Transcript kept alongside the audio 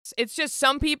It's just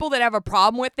some people that have a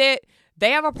problem with it,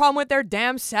 they have a problem with their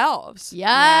damn selves.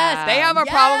 Yes. They have a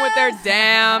problem with their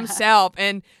damn self.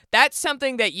 And that's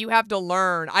something that you have to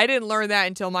learn. I didn't learn that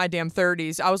until my damn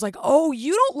 30s. I was like, oh,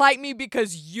 you don't like me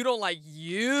because you don't like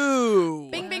you.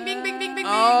 Bing, bing, bing, bing, bing, bing,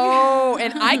 Oh,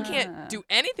 and I can't do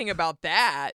anything about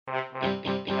that.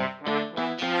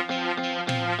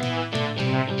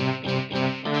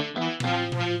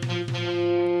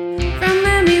 From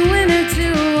Emmy winner to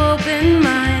open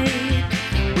mic,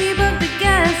 we booked a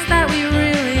guest that we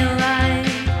really like.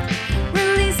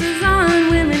 Releases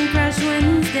on Women Crush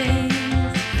Wednesdays.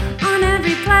 On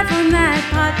every platform that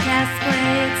podcasts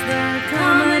play, it's the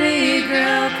Comedy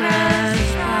Girl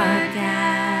Crush Podcast.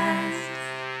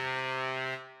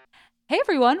 Hey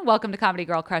everyone, welcome to Comedy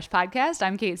Girl Crush Podcast.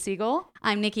 I'm Kate Siegel.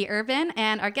 I'm Nikki Urban,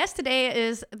 and our guest today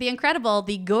is the incredible,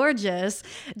 the gorgeous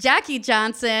Jackie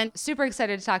Johnson. Super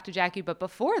excited to talk to Jackie, but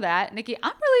before that, Nikki,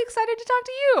 I'm really excited to talk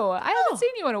to you. I haven't seen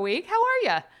you in a week. How are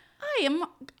you?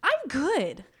 I'm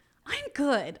good.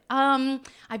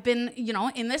 I've been,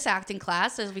 in this acting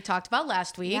class, as we talked about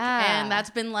last week, Yeah. and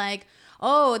that's been like,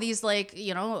 these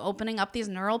opening up these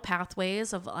neural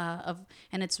pathways of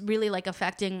and it's really like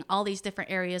affecting all these different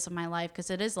areas of my life,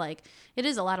 because it is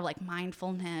a lot of like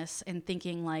mindfulness and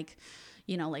thinking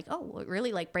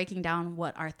really like breaking down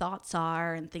what our thoughts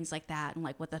are and things like that, and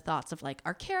like what the thoughts of like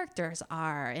our characters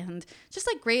are, and just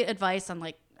like great advice on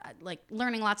like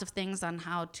learning lots of things on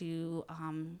how to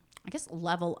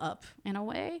level up in a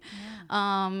way.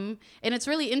 Yeah. And it's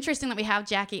really interesting that we have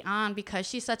Jackie on, because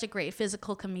she's such a great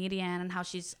physical comedian, and how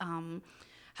she's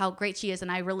how great she is,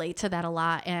 and I relate to that a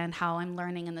lot, and how I'm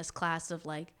learning in this class of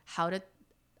like how to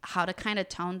kind of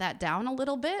tone that down a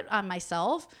little bit on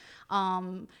myself.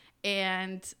 So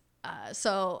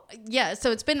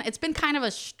it's been kind of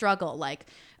a struggle. Like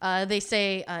they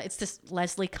say, it's this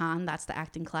Leslie Kahn, that's the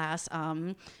acting class.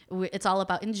 It's all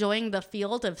about enjoying the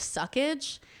field of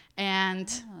suckage. And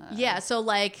so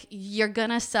like you're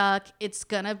gonna suck, it's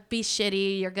gonna be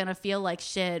shitty, you're gonna feel like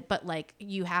shit, but like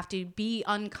you have to be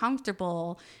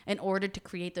uncomfortable in order to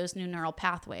create those new neural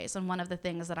pathways. And one of the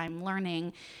things that I'm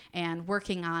learning and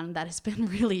working on that has been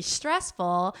really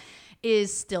stressful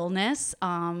is stillness,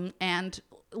 and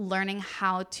learning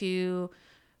how to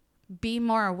be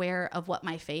more aware of what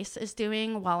my face is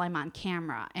doing while I'm on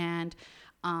camera. And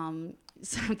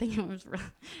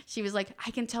she was like, I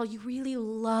can tell you really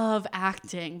love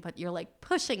acting, but you're like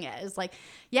pushing it. It's like,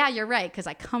 yeah, you're right, because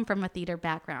I come from a theater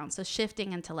background. So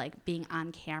shifting into like being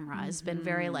on camera has been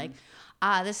very like,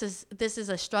 this is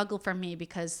a struggle for me,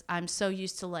 because I'm so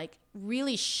used to like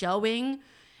really showing,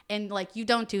 and like you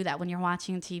don't do that when you're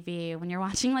watching TV. When you're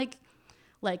watching like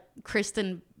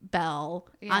Kristen Bell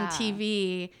on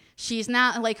TV, she's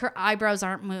not like, her eyebrows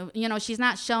aren't moving, she's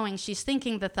not showing, she's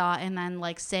thinking the thought and then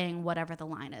like saying whatever the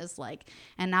line is like.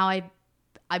 And now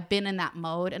I've been in that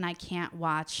mode, and I can't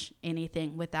watch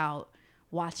anything without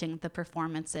watching the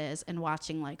performances and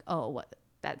watching like, what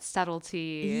That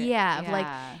subtlety. yeah. Like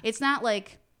it's not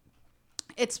like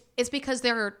it's because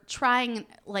they're trying,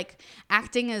 like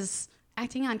acting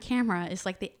on camera is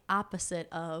like the opposite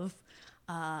of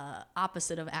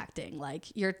acting.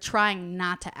 Like you're trying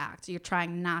not to act, you're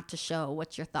trying not to show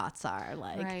what your thoughts are,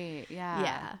 like Right.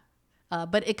 Yeah.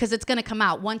 but because it's gonna come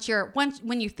out when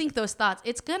you think those thoughts,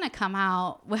 it's gonna come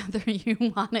out whether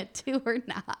you want it to or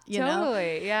not,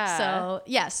 Totally.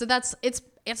 Yeah. So that's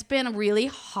it's been really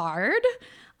hard,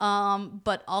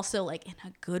 but also like in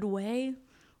a good way.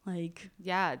 Like,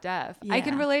 Yeah, def. Yeah. I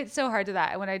can relate so hard to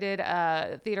that. When I did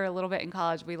theater a little bit in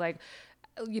college, we like,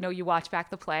 you watch back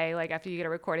the play like after you get a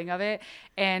recording of it,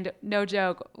 and no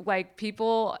joke, like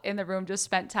people in the room just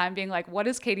spent time being like, what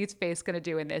is Katie's face gonna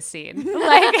do in this scene?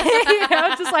 Like,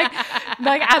 just like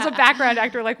as a background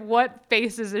actor, like what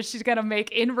faces is she gonna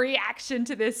make in reaction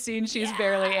to this scene she's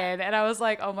barely in? And I was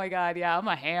like, oh my god, yeah, I'm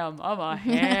a ham.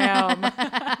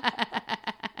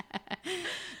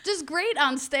 just great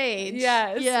on stage.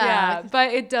 Yes, yeah.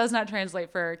 But it does not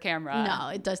translate for camera. No,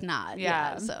 it does not.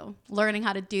 Yeah. So learning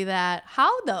how to do that.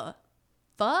 How the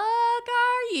fuck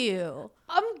are you?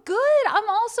 I'm good. I'm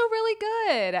also really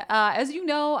good. As you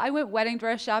know, I went wedding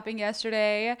dress shopping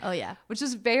yesterday. Oh, yeah. Which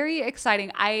is very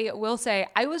exciting. I will say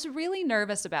I was really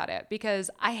nervous about it, because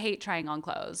I hate trying on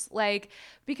clothes.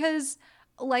 Because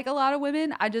like a lot of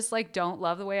women, I just like don't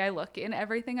love the way I look in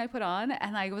everything I put on.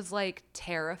 And I was like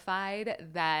terrified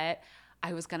that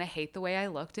I was going to hate the way I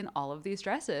looked in all of these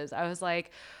dresses. I was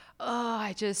like,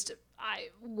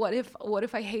 what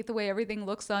if I hate the way everything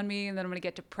looks on me, and then I'm gonna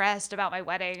get depressed about my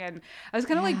wedding? And I was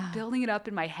kind of like building it up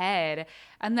in my head.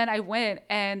 And then I went,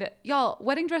 and y'all,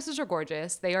 wedding dresses are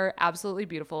gorgeous. They are absolutely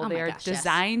beautiful. They are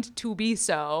designed to be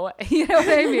so. You know what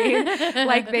I mean?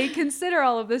 Like, they consider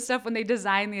all of this stuff when they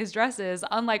design these dresses,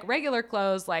 unlike regular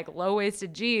clothes like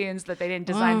low-waisted jeans that they didn't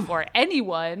design for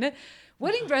anyone.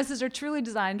 Wedding dresses are truly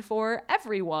designed for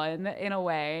everyone in a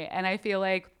way. And I feel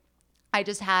like I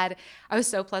was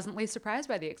so pleasantly surprised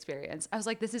by the experience. I was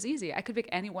like, this is easy. I could pick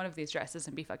any one of these dresses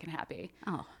and be fucking happy.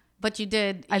 Oh, but you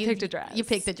did. I picked a dress. You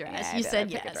picked a dress. Yeah, you said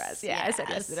yes. A dress. Yeah, I said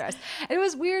yes to the dress. And it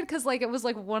was weird because like it was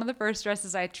like one of the first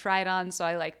dresses I tried on, so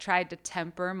I like tried to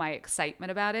temper my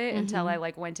excitement about it until I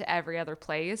like went to every other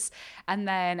place. And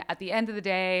then at the end of the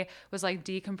day was like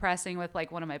decompressing with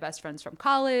like one of my best friends from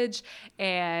college,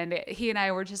 and he and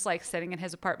I were just like sitting in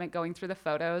his apartment going through the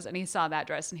photos, and he saw that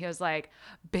dress and he was like,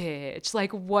 "Bitch,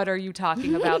 like what are you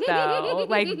talking about though?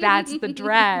 Like that's the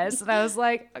dress." And I was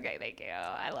like, "Okay, thank you.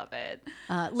 I love it."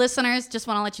 Listeners, just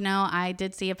want to let you know, I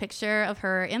did see a picture of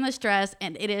her in this dress,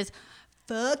 and it is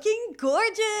fucking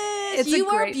gorgeous. You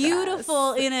are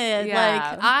beautiful in it.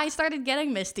 Yeah. Like, I started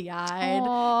getting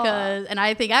misty-eyed, and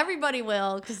I think everybody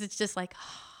will, because it's just like,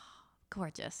 oh,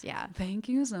 gorgeous. Yeah. Thank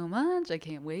you so much. I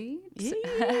can't wait.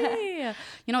 Yeah.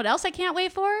 You know what else I can't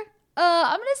wait for?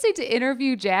 I'm gonna say to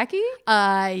interview Jackie.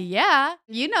 Yeah.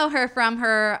 You know her from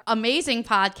her amazing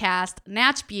podcast,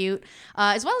 Natch Butte,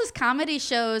 as well as comedy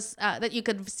shows that you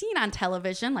could have seen on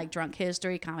television, like Drunk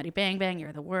History, Comedy Bang Bang,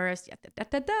 You're the Worst,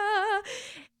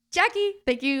 Jackie,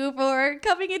 thank you for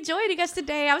coming and joining us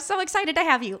today. I'm so excited to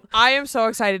have you. I am so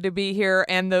excited to be here,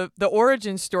 and the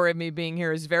origin story of me being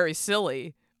here is very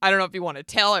silly. I don't know if you want to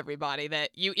tell everybody that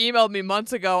you emailed me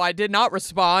months ago. I did not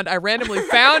respond. I randomly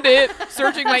found it,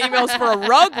 searching my emails for a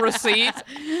rug receipt.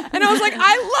 And I was like,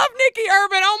 I love Nikki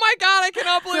Urban. Oh my God, I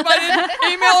cannot believe I didn't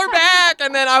email her back.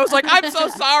 And then I was like, I'm so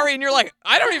sorry. And you're like,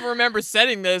 I don't even remember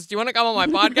setting this. Do you want to come on my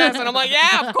podcast? And I'm like,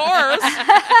 yeah, of course.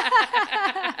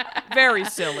 Very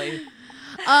silly.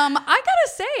 I gotta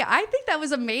say, I think that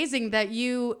was amazing that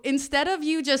you, instead of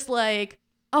you just like,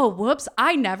 oh, whoops,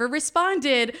 I never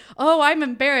responded. Oh, I'm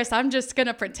embarrassed. I'm just going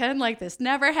to pretend like this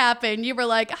never happened. You were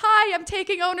like, hi, I'm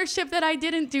taking ownership that I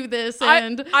didn't do this,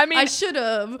 and I should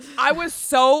have. I was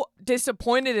so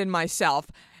disappointed in myself.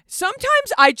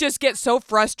 Sometimes I just get so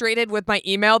frustrated with my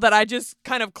email that I just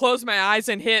kind of close my eyes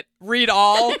and hit read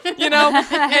all, you know?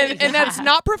 And that's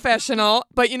not professional.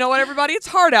 But you know what, everybody? It's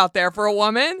hard out there for a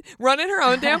woman running her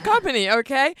own damn company,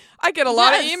 okay? I get a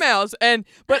lot of emails,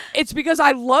 but it's because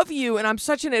I love you and I'm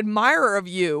such an admirer of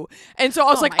you. And so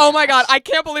I was like, oh my God, I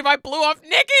can't believe I blew off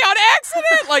Nikki on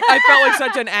accident. Like, I felt like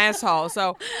such an asshole.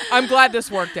 So I'm glad this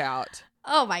worked out.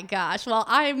 Oh my gosh. Well,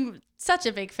 I'm such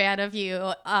a big fan of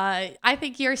you. I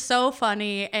think you're so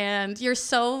funny and you're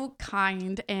so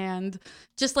kind and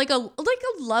just like a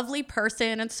lovely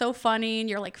person and so funny, and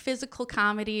your like physical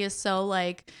comedy is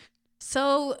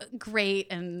so great,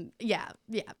 and yeah,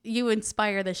 you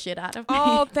inspire the shit out of me.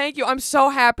 Oh, thank you. I'm so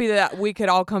happy that we could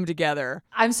all come together.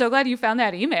 I'm so glad you found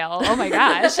that email. Oh my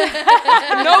gosh.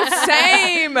 No,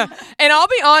 same. And I'll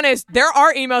be honest, there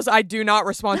are emails I do not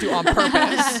respond to on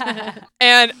purpose.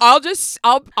 And I'll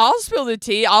spill the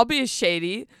tea. I'll be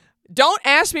shady. Don't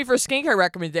ask me for skincare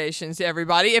recommendations,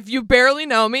 everybody. If you barely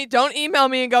know me, don't email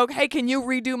me and go, hey, can you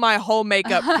redo my whole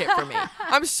makeup kit for me?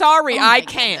 I'm sorry, I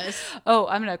can't. Goodness. Oh,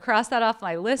 I'm going to cross that off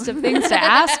my list of things to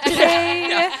ask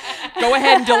today. Go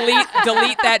ahead and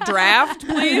delete that draft,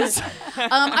 please.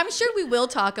 I'm sure we will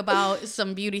talk about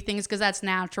some beauty things because that's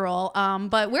natural.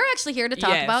 But we're actually here to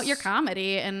talk about your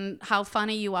comedy and how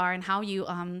funny you are and how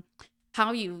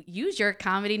you use your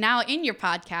comedy now in your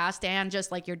podcast and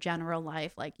just like your general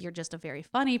life. Like, you're just a very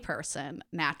funny person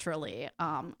naturally.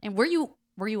 And were you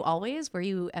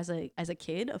as a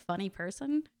kid a funny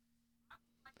person?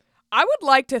 I would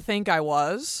like to think I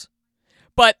was,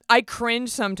 but I cringe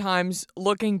sometimes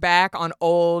looking back on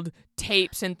old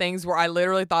tapes and things where I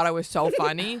literally thought I was so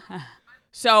funny.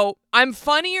 So I'm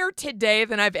funnier today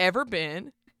than I've ever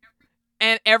been.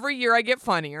 And every year I get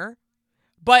funnier.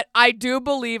 But I do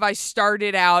believe I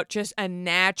started out just a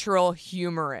natural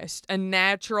humorist, a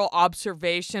natural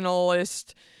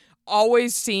observationalist,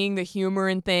 always seeing the humor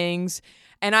in things.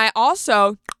 And I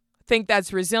also think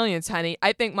that's resilience, honey.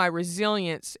 I think my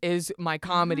resilience is my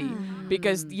comedy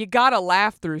because you gotta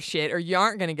laugh through shit or you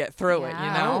aren't gonna get through it,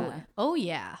 you know? Oh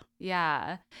yeah.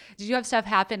 Yeah. Did you have stuff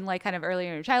happen like kind of early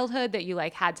in your childhood that you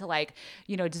like had to like,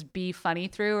 you know, just be funny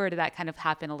through, or did that kind of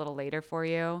happen a little later for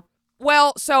you?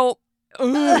 Well, so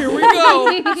here we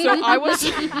go.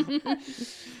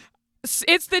 So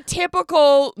It's the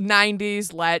typical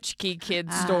 90s latchkey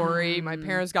kid story. My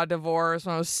parents got divorced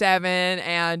when I was 7,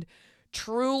 and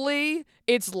truly,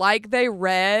 it's like they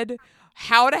read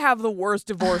How to Have the Worst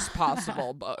Divorce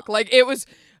Possible book. Like, it was,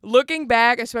 looking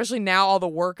back, especially now, all the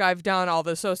work I've done, all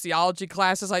the sociology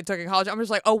classes I took in college, I'm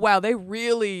just like, oh, wow, they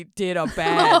really did a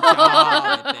bad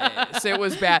job at this. It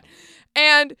was bad.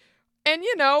 And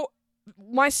you know,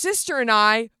 my sister and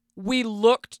I, we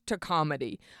looked to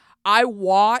comedy. I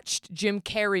watched Jim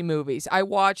Carrey movies. I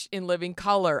watched In Living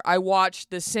Color. I watched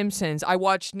The Simpsons. I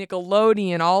watched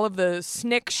Nickelodeon, all of the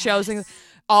Snick shows. And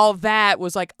all that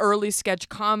was like early sketch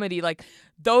comedy. Like,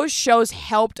 those shows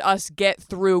helped us get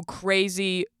through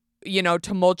crazy, you know,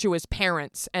 tumultuous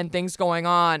parents and things going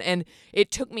on. And it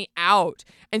took me out.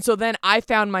 And so then I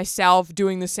found myself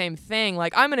doing the same thing.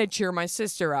 Like, I'm going to cheer my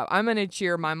sister up. I'm going to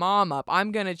cheer my mom up.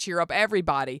 I'm going to cheer up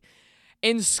everybody.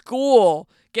 In school,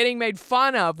 getting made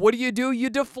fun of. What do? You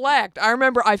deflect. I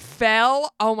remember I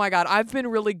fell. Oh my God. I've been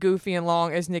really goofy and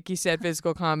long, as Nikki said,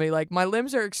 physical comedy. Like, my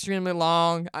limbs are extremely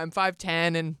long. I'm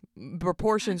 5'10", and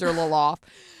proportions are a little off.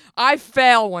 I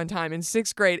fell one time in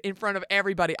 6th grade in front of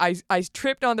everybody. I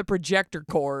tripped on the projector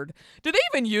cord. Do they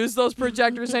even use those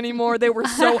projectors anymore? They were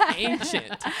so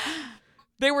ancient.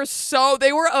 They were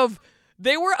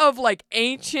of like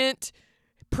ancient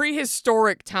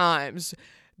prehistoric times.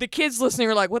 The kids listening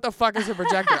are like, what the fuck is a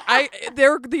projector?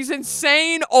 There were these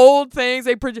insane old things.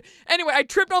 Anyway, I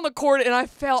tripped on the cord and I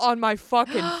fell on my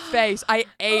fucking face. I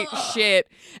ate shit.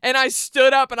 And I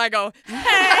stood up and I go, hey!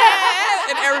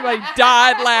 And everybody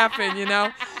died laughing, you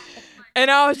know? And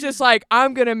I was just like,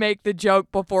 I'm going to make the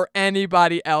joke before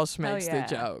anybody else makes the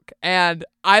joke. And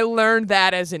I learned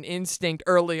that as an instinct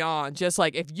early on. Just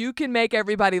like, if you can make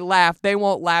everybody laugh, they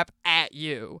won't laugh at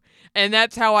you. And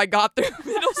that's how I got through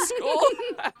middle school.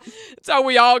 That's how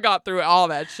we all got through all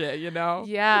that shit, you know?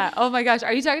 Yeah. Oh my gosh.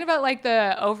 Are you talking about like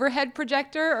the overhead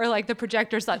projector or like the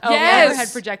projectors? Oh, yes. The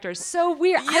overhead projectors. So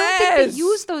weird. Yes. I don't think they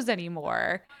use those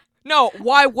anymore. No,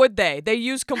 why would they? They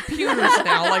use computers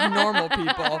now like normal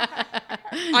people.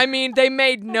 I mean, they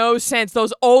made no sense.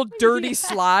 Those old dirty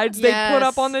slides they put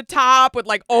up on the top with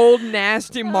like old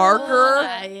nasty marker.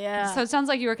 Yeah. So it sounds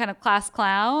like you were kind of class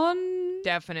clown.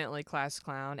 Definitely class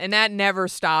clown. And that never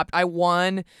stopped. I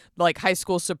won like high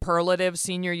school superlative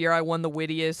senior year. I won the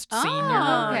wittiest senior.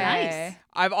 Nice.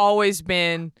 I've always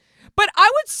been, but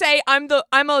I would say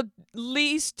I'm a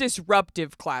least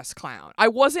disruptive class clown. I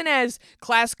wasn't as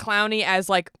class clowny as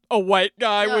like a white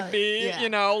guy would be, you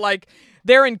know, like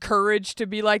they're encouraged to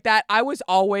be like that. I was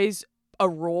always a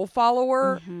rule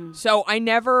follower. So I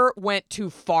never went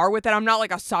too far with it. I'm not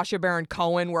like a Sacha Baron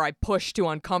Cohen where I push to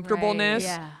uncomfortableness.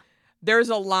 Yeah. There's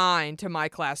a line to my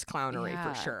class clownery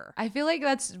for sure. I feel like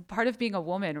that's part of being a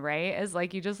woman, right? Is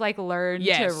like you just like learn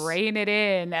Yes. to rein it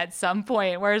in at some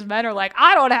point. Whereas men are like,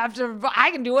 I don't have to,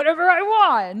 I can do whatever I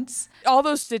want. All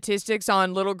those statistics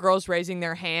on little girls raising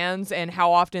their hands and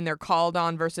how often they're called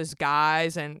on versus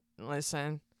guys. And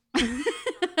listen,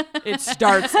 it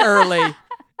starts early.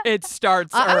 It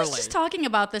starts early. I was just talking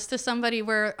about this to somebody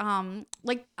where,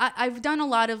 like, I've done a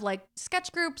lot of like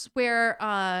sketch groups where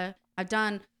I've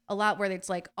done a lot where it's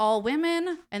like all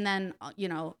women, and then you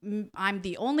know I'm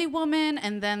the only woman,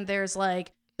 and then there's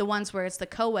like the ones where it's the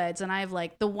co-eds, and I have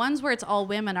like the ones where it's all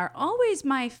women are always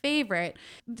my favorite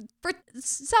for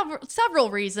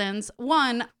several reasons.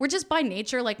 One, we're just by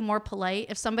nature like more polite.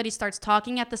 If somebody starts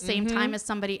talking at the same time as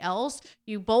somebody else,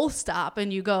 you both stop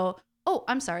and you go, oh,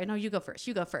 I'm sorry. No, you go first.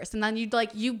 You go first. And then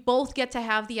you both get to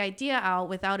have the idea out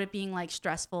without it being like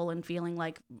stressful and feeling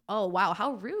like, oh, wow,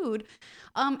 how rude.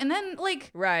 And then like,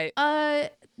 Right.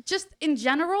 just in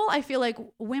general, I feel like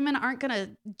women aren't going to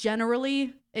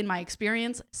generally, in my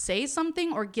experience, say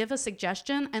something or give a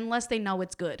suggestion unless they know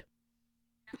it's good.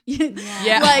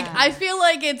 Yeah. Like I feel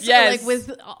like it's Yes. like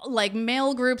with like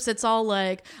male groups, it's all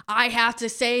like I have to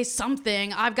say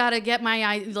something. I've got to get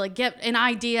get an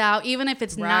idea out, even if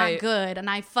it's Right. not good, and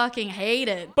I fucking hate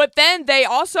it. But then they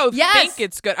also Yes. think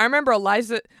it's good. I remember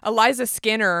Eliza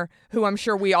Skinner, who I'm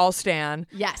sure we all stan.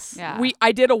 Yes. Yeah.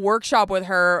 I did a workshop with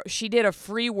her. She did a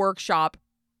free workshop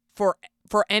for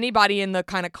anybody in the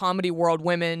kind of comedy world,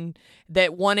 women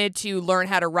that wanted to learn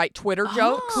how to write Twitter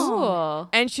jokes. Cool.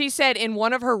 And she said in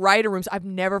one of her writer rooms, I've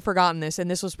never forgotten this, and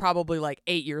this was probably like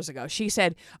 8 years ago. She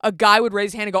said a guy would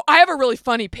raise his hand and go, I have a really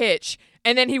funny pitch.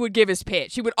 And then he would give his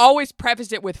pitch. He would always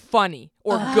preface it with funny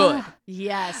or good.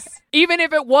 Yes. even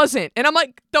if it wasn't. And I'm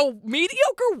like, the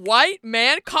mediocre white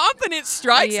man confidence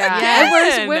strikes Yeah. again. And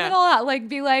whereas women a lot like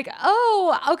be like,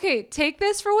 oh, okay, take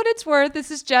this for what it's worth. This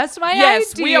is just my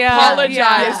Yes, idea. we apologize.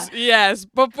 Yeah. Yes,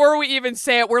 before we even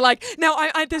say it, we're like, no,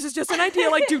 I this is just an idea.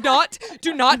 Like, do not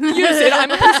use it.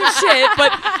 I'm a piece of shit,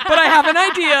 but I have an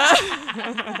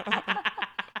idea.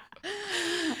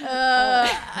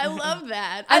 I love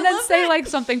that. I And then love say that. like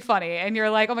something funny, and you're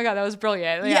like, oh my god, that was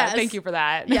brilliant. Yeah, Yes. thank you for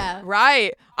that. Yeah.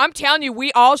 Right. I'm telling you,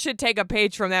 we all should take a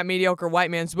page from that mediocre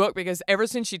white man's book, because ever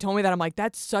since she told me that, I'm like,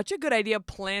 that's such a good idea,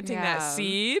 planting that Yeah.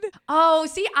 seed. Oh,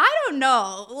 see, I don't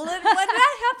know. When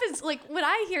that happens, like when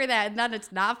I hear that and then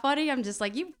it's not funny, I'm just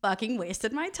like, you fucking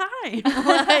wasted my time.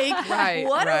 Like, Right,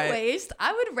 what right. a waste.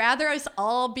 I would rather us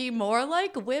all be more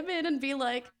like women and be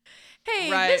like,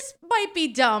 hey, Right. this might be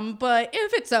dumb, but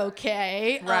if it's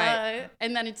okay. Right.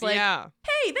 And then it's like, yeah.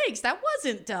 hey, thanks, that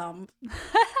wasn't dumb.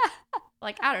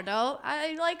 Like, I don't know.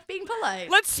 I like being polite.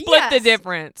 Let's split the Yes.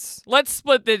 difference. Let's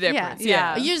split the difference.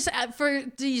 Yeah. You just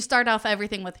do you start off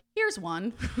everything with here's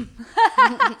one.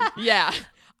 Yeah.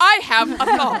 I have a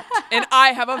thought, and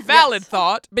I have a valid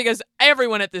thought, because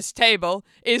everyone at this table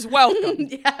is welcome.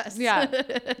 Yes. Yeah.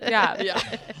 Yeah.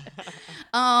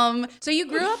 Yeah. So you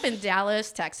grew up in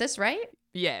Dallas, Texas, right?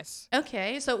 Yes.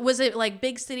 Okay. So was it like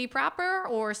big city proper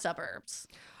or suburbs?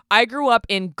 I grew up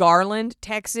in Garland,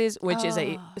 Texas, which is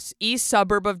a Oh. east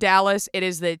suburb of Dallas. It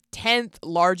is the 10th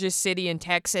largest city in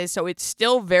Texas, so it's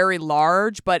still very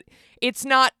large, but it's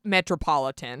not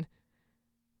metropolitan.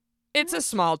 It's a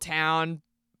small town,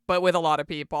 but with a lot of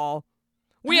people.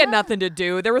 We had nothing to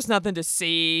do. There was nothing to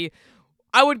see.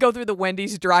 I would go through the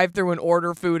Wendy's drive-thru and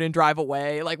order food and drive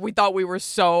away. Like, we thought we were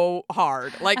so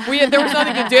hard. Like, there was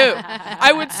nothing to do.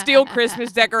 I would steal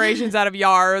Christmas decorations out of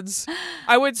yards.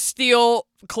 I would steal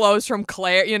clothes from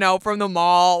Claire, from the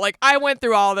mall. Like, I went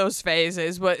through all those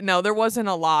phases, but no, there wasn't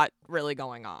a lot really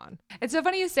going on. It's so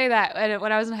funny you say that.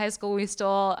 When I was in high school, we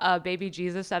stole baby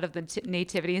Jesus out of the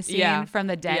nativity scene Yeah. from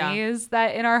the Yeah. Denny's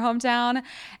that in our hometown.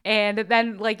 And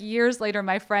then like years later,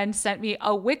 my friend sent me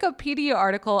a Wikipedia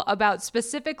article about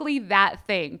specifically that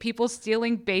thing. People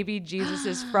stealing baby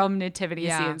Jesuses from nativity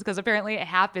Yeah. scenes, because apparently it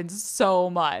happens so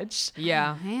much.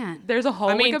 Yeah. Man. There's a whole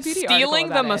I mean, Wikipedia stealing article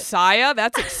the about it. Messiah,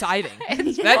 that's exciting.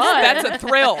 It's That's fun. a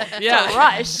thrill. Yeah.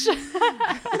 Rush.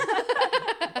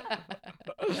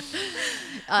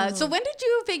 So when did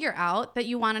you figure out that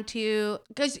you wanted to,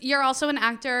 because you're also an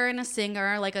actor and a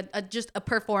singer, like just a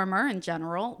performer in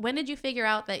general. When did you figure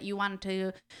out that you wanted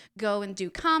to go and do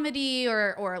comedy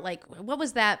or like, what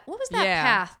was that Yeah.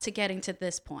 path to getting to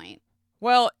this point?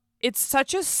 Well, it's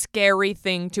such a scary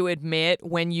thing to admit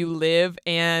when you live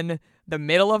in the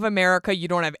middle of America. You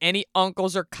don't have any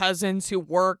uncles or cousins who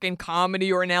work in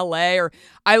comedy or in LA, or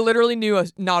I literally knew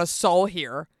not a soul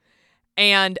here.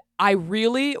 And I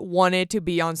really wanted to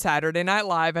be on Saturday Night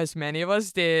Live, as many of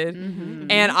us did.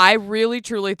 And I really,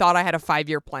 truly thought I had a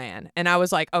 5-year plan. And I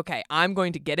was like, okay, I'm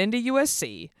going to get into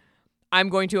USC. I'm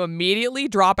going to immediately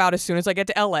drop out as soon as I get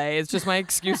to LA. It's just my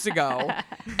excuse to go.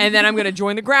 And then I'm going to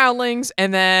join the Groundlings.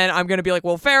 And then I'm going to be like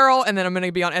Will Ferrell. And then I'm going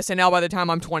to be on SNL by the time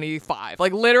I'm 25.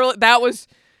 Like, literally, that was...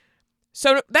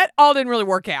 So that all didn't really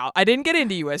work out. I didn't get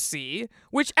into USC,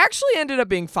 which actually ended up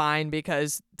being fine,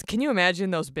 because can you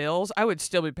imagine those bills? I would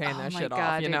still be paying that Oh my shit God,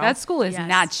 off, dude. know? That school is Yes.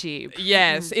 not cheap.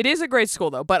 Yes, it is a great school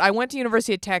though. But I went to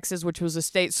University of Texas, which was a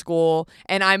state school,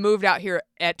 and I moved out here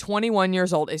at 21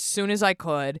 years old as soon as I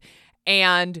could.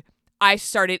 And I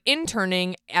started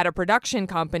interning at a production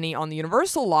company on the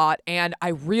Universal lot, and I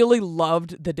really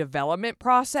loved the development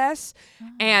process.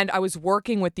 And I was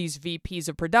working with these VPs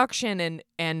of production,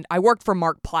 and I worked for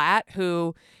Mark Platt,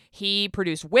 who he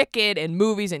produced Wicked and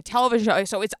movies and television shows.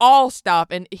 So it's all stuff,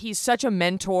 and he's such a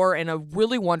mentor and a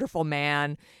really wonderful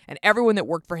man, and everyone that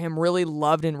worked for him really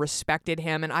loved and respected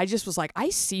him. And I just was like, I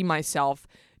see myself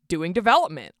doing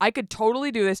development. I could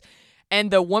totally do this. And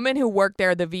the woman who worked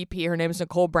there, the VP, her name is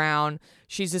Nicole Brown.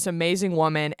 She's this amazing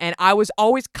woman. And I was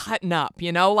always cutting up,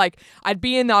 like I'd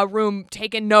be in the room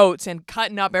taking notes and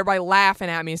cutting up, everybody laughing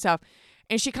at me and stuff.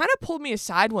 And she kind of pulled me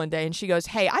aside one day and she goes,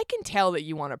 hey, I can tell that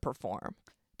you want to perform.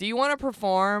 Do you want to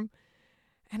perform?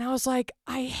 And I was like,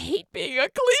 I hate being a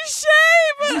cliche,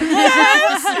 but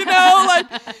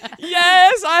yes,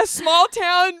 yes, I have small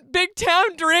town, big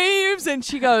town dreams. And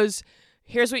she goes,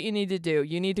 here's what you need to do.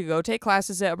 You need to go take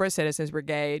classes at Upright Citizens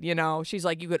Brigade. She's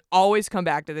like, you could always come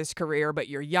back to this career, but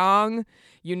you're young.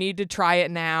 You need to try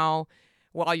it now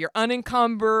while you're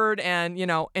unencumbered.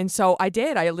 And so I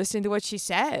did. I listened to what she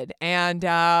said, and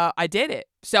I did it.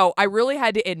 So I really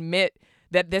had to admit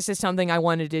that this is something I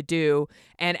wanted to do.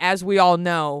 And as we all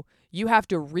know, you have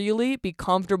to really be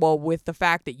comfortable with the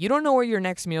fact that you don't know where your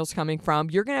next meal's coming from.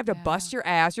 You're going to have to bust your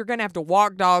ass. You're going to have to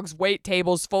walk dogs, wait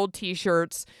tables, fold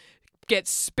t-shirts, get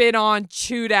spit on,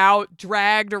 chewed out,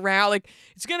 dragged around. Like,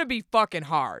 it's going to be fucking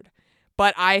hard.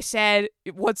 But I said,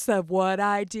 what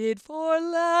I did for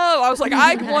love? I was like,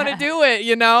 I want to do it,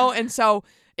 you know? And so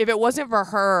if it wasn't for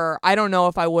her, I don't know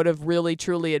if I would have really,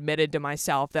 truly admitted to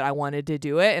myself that I wanted to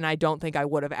do it. And I don't think I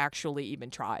would have actually even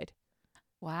tried.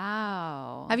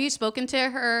 Wow. Have you spoken to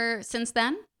her since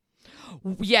then?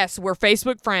 Yes, we're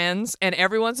Facebook friends, and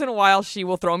every once in a while she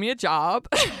will throw me a job.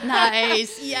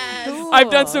 Nice. Yes. I've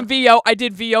done some VO. I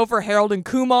did VO for Harold and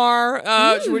Kumar,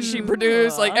 which she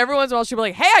produced. Like, every once in a while she'll be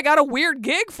like, hey, I got a weird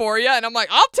gig for you. And I'm like,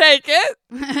 I'll take it.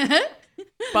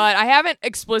 But I haven't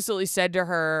explicitly said to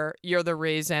her, you're the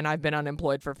reason I've been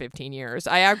unemployed for 15 years.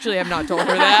 I actually have not told her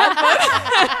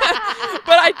that.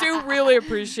 But I do really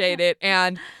appreciate it.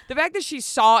 And the fact that she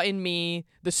saw in me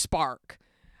the spark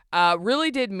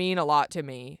really did mean a lot to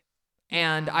me.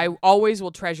 And I always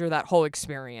will treasure that whole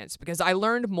experience because I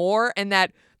learned more in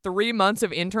that 3 months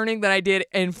of interning than I did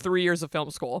in 3 years of film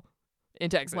school in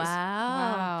Texas.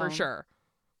 Wow. For sure.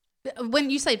 When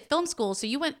you say film school, so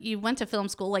you went to film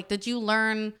school, like, did you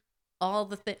learn all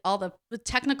the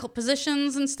technical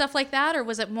positions and stuff like that, or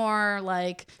was it more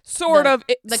like sort of?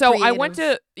 So creative? I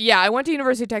went to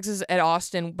University of Texas at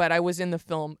Austin, but I was in the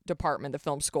film department, the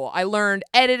film school. I learned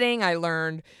editing, I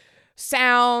learned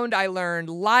sound, I learned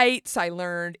lights, I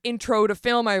learned intro to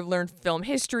film, I learned film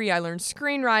history, I learned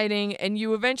screenwriting, and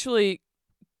you eventually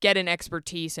get an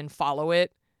expertise and follow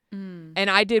it. And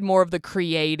I did more of the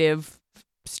creative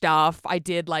stuff. I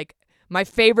did, like, my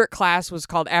favorite class was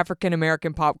called African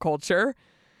American Pop Culture.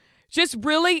 Just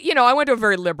really, you know, I went to a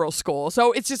very liberal school,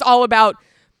 so it's just all about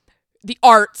the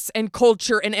arts and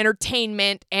culture and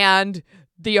entertainment and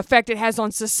the effect it has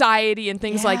on society and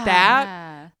things like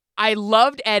that. I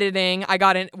loved editing. I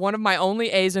got one of my only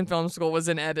A's in film school was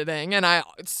in editing, and I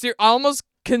almost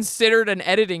considered an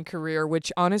editing career,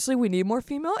 which honestly we need more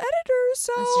female editors.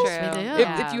 So That's true. We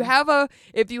do.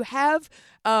 if you have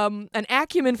an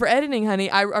acumen for editing, honey,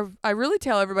 I really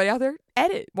tell everybody out there,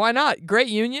 edit. Why not? Great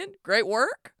union, great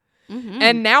work. Mm-hmm.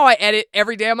 And now I edit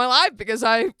every day of my life because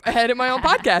I edit my own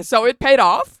podcast. So it paid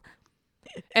off,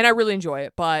 and I really enjoy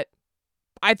it. But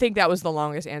I think that was the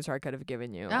longest answer I could have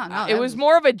given you. It was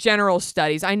more of a general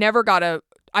studies. I never got a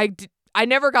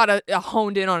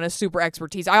honed in on a super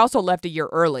expertise. I also left a year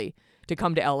early to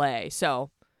come to LA. So,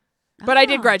 but I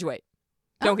did graduate.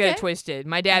 Don't get it twisted.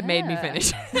 My dad made me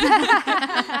finish.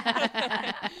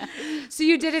 So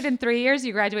you did it in 3 years?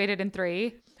 You graduated in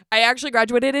 3? I actually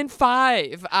graduated in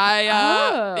 5.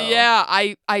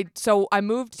 So I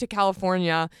moved to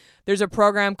California. There's a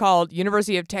program called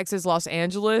University of Texas, Los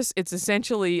Angeles. It's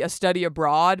essentially a study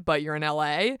abroad, but you're in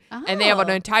LA. And they have an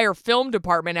entire film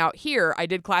department out here. I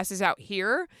did classes out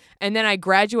here. And then I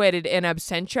graduated in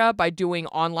absentia by doing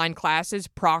online classes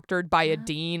proctored by a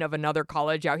dean of another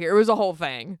college out here. It was a whole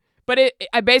thing. But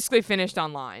I basically finished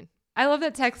online. I love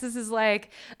that Texas is like,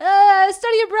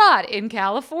 study abroad in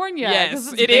California.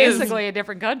 Yes, it's it is. basically a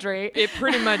different country. It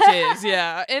pretty much is,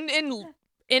 yeah.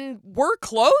 And we're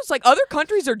close. Like, other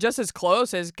countries are just as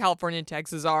close as California and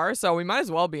Texas are, so we might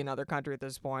as well be another country at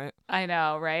this point. I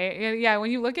know, right? Yeah,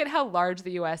 when you look at how large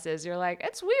the U.S. is, you're like,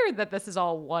 it's weird that this is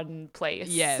all one place.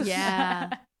 Yes.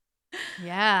 Yeah.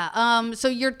 Yeah. So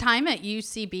your time at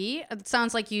UCB, it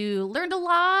sounds like you learned a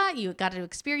lot. You got to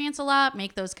experience a lot,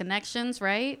 make those connections,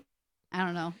 right? I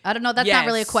don't know. That's not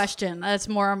really a question. That's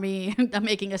more me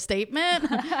making a statement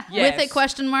with a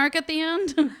question mark at the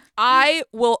end. I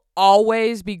will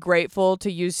always be grateful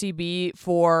to UCB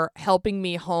for helping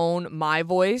me hone my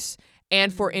voice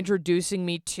and for introducing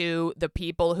me to the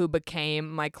people who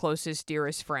became my closest,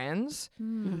 dearest friends.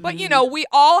 But, you know, we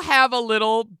all have a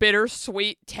little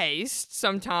bittersweet taste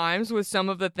sometimes with some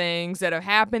of the things that have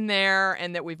happened there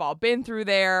and that we've all been through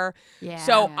there. Yeah.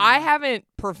 So I haven't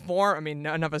performed. I mean,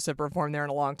 none of us have performed there in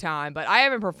a long time, but I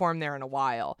haven't performed there in a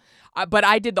while. But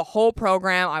I did the whole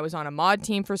program. I was on a mod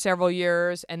team for several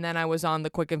years, and then I was on the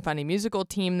Quick and Funny musical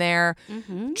team there.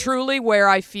 Truly where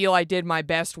I feel I did my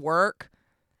best work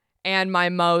and my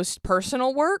most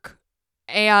personal work,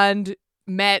 and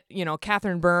met, you know,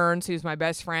 Catherine Burns, who's my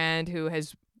best friend, who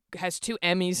has 2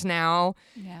 Emmys now.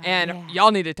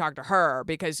 Y'all need to talk to her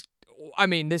because, I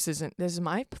mean, this is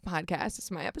my podcast,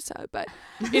 it's my episode, but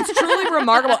it's truly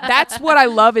remarkable. That's what I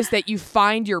love, is that you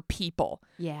find your people.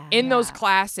 Yeah. In those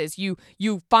classes, you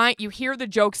hear the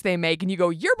jokes they make and you go,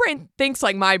 your brain thinks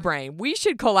like my brain. We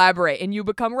should collaborate, and you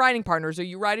become writing partners, or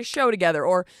you write a show together,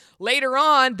 or later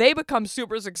on they become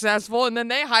super successful and then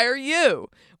they hire you,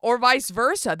 or vice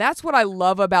versa. That's what I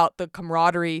love about the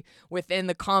camaraderie within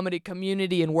the comedy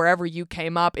community and wherever you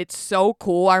came up. It's so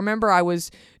cool. I remember I was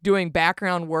doing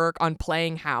background work on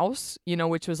Playing House,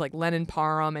 which was like Lennon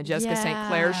Parham and Jessica St.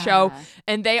 Clair's show,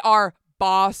 and they are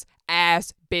boss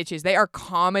ass bitches. They are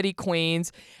comedy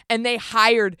queens, and they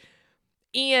hired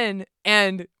Ian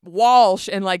and Walsh,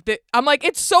 and I'm like,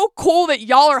 it's so cool that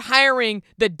y'all are hiring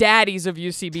the daddies of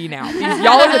UCB now.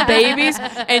 Y'all are the babies,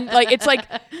 and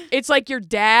it's like your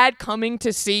dad coming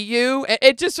to see you.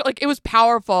 It just it was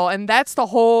powerful, and that's the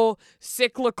whole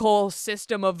cyclical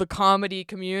system of the comedy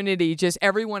community. Just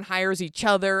everyone hires each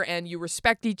other, and you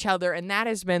respect each other, and that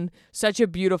has been such a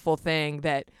beautiful thing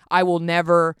that I will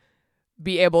never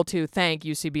be able to thank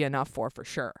UCB enough for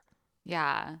sure.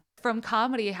 Yeah. From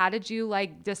comedy, how did you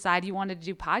decide you wanted to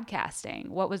do podcasting?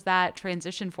 What was that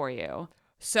transition for you?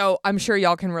 So I'm sure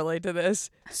y'all can relate to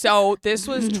this. So this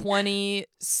was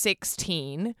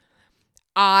 2016.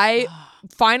 I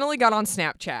finally got on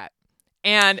Snapchat.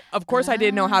 And of course I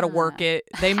didn't know how to work it.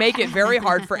 They make it very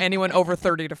hard for anyone over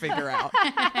 30 to figure out.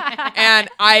 And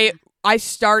I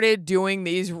started doing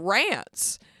these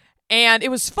rants. And it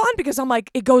was fun because I'm like,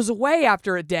 it goes away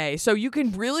after a day. So you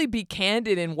can really be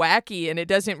candid and wacky, and it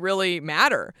doesn't really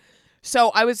matter.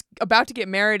 So I was about to get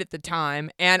married at the time,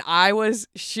 and I was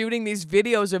shooting these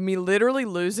videos of me literally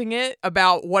losing it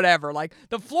about whatever. Like,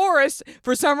 the florist,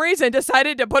 for some reason,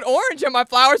 decided to put orange in my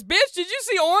flowers. Bitch, did you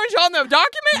see orange on the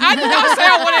document? I did not say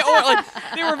I wanted orange.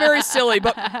 They were very silly,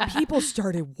 but people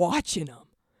started watching them.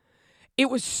 It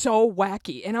was so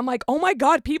wacky. And I'm like, oh my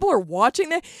God, people are watching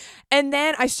that. And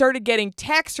then I started getting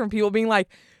texts from people being like,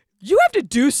 you have to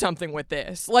do something with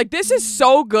this. This is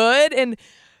so good. And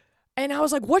I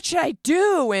was like, what should I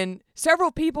do? And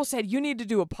several people said, you need to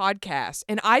do a podcast.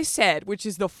 And I said, which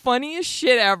is the funniest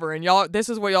shit ever, and y'all, this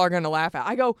is what y'all are going to laugh at.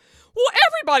 I go, well,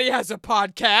 everybody has a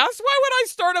podcast. Why would I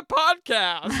start a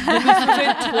podcast? And this was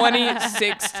in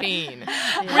 2016,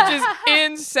 which is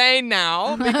insane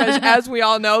now because, as we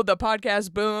all know, the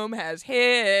podcast boom has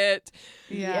hit.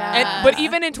 Yeah. But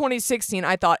even in 2016,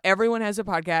 I thought everyone has a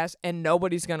podcast and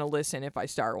nobody's going to listen if I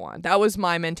start one. That was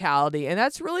my mentality. And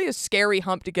that's really a scary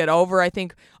hump to get over. I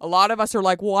think a lot of us are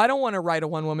like, well, I don't want to write a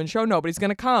one-woman show. Nobody's going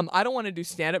to come. I don't want to do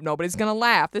stand-up. Nobody's going to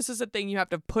laugh. This is a thing you have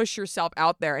to push yourself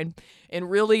out there and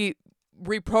really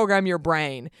reprogram your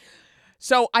brain.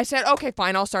 So I said, okay,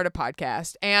 fine, I'll start a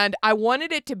podcast. And I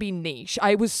wanted it to be niche.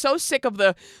 I was so sick of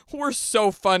we're so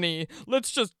funny,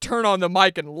 let's just turn on the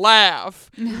mic and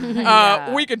laugh.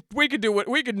 We could do it.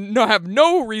 We could have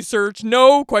no research,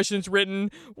 no questions written.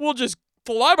 We'll just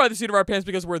fly by the seat of our pants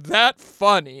because we're that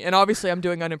funny. And obviously I'm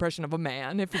doing an impression of a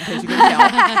man, in case you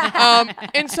can tell.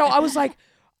 And so I was like,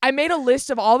 I made a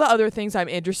list of all the other things I'm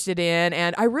interested in.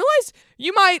 And I realized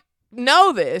you might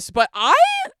know this, but I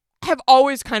have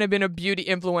always kind of been a beauty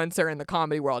influencer in the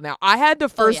comedy world. Now, I had the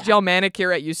first gel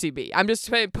manicure at UCB. I'm just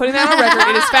putting that on record.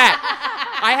 It is fact.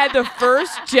 I had the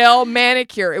first gel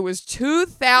manicure. It was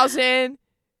 2008.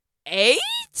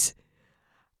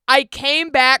 I came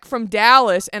back from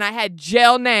Dallas and I had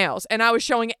gel nails, and I was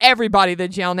showing everybody the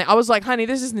gel nail. I was like, honey,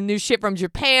 this is the new shit from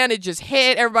Japan. It just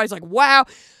hit. Everybody's like, wow.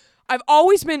 I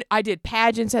did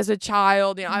pageants as a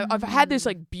child. I've had this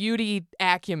beauty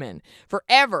acumen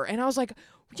forever. And I was like,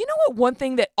 you know what? One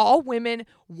thing that all women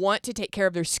want to take care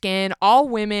of their skin. All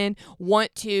women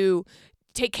want to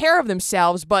take care of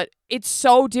themselves, but it's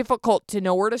so difficult to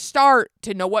know where to start,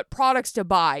 to know what products to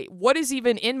buy. What is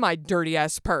even in my dirty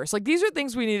ass purse? These are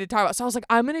things we need to talk about. So I was like,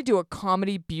 I'm going to do a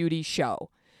comedy beauty show.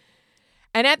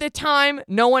 And at the time,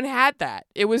 no one had that.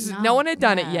 No one had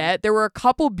done it yet. There were a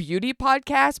couple beauty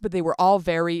podcasts, but they were all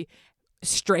very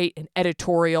straight and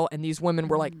editorial. And these women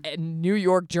were New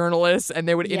York journalists, and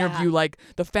they would interview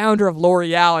the founder of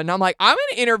L'Oreal. And I'm like, I'm going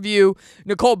to interview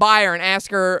Nicole Byer and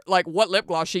ask her what lip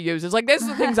gloss she uses. This is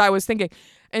the things I was thinking.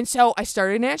 And so I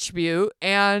started Natch Beaut,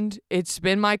 and it's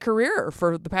been my career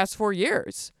for the past 4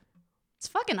 years. It's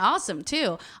fucking awesome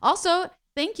too. Also,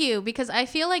 thank you, because I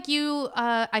feel like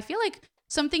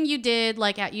something you did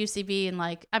at UCB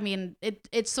and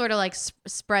it sort of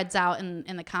spreads out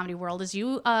in the comedy world is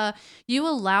you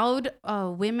allowed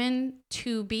women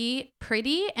to be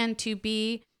pretty and to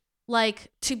be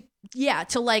to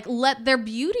let their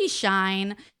beauty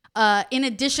shine in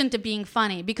addition to being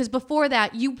funny, because before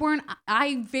that you weren't.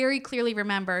 I very clearly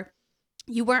remember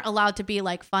you weren't allowed to be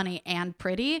like funny and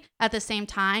pretty at the same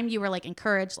time. You were like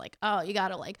encouraged, like, oh, you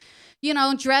gotta like,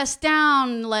 dress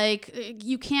down, like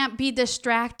you can't be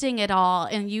distracting at all,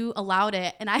 and you allowed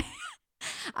it. And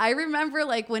I remember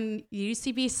like when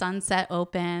UCB Sunset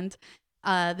opened,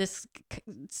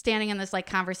 standing in this like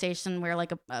conversation where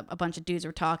like a bunch of dudes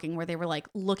were talking, where they were like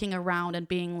looking around and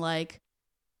being like,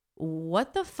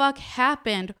 what the fuck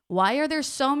happened? Why are there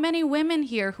so many women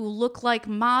here who look like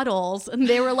models? And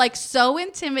they were like so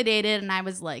intimidated. And I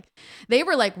was like, they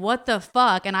were like, what the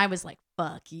fuck? And I was like,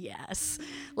 fuck yes.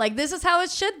 Like, this is how it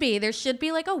should be. There should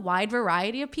be like a wide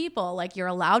variety of people. Like, you're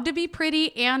allowed to be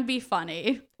pretty and be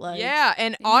funny. Like, yeah.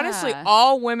 And honestly,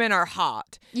 all women are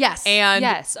hot. Yes. And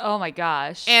yes. Oh my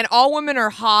gosh. And all women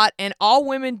are hot, and all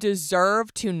women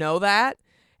deserve to know that.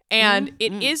 And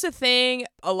it is a thing.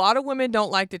 A lot of women don't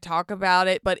like to talk about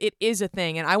it, but it is a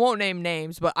thing. And I won't name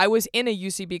names, but I was in a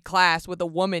UCB class with a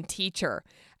woman teacher.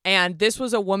 And this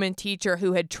was a woman teacher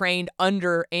who had trained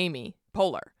under Amy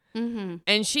Poehler. Mm-hmm.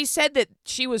 And she said that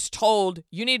she was told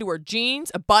you need to wear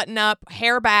jeans, a button up,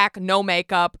 hair back, no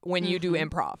makeup when you do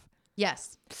improv.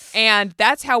 Yes. And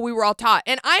that's how we were all taught.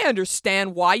 And I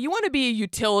understand why. You want to be a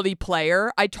utility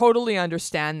player. I totally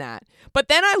understand that. But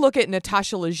then I look at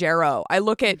Natasha Leggero. I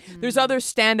look at, there's other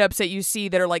stand-ups that you see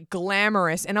that are like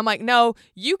glamorous. And I'm like, no,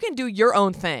 you can do your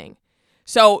own thing.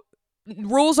 So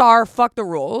rules are fuck the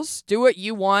rules. Do what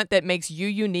you want that makes you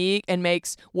unique and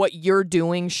makes what you're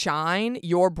doing shine,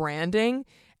 your branding.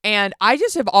 And I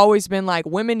just have always been like,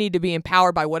 women need to be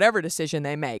empowered by whatever decision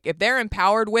they make. If they're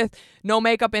empowered with no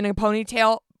makeup and a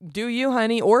ponytail, do you,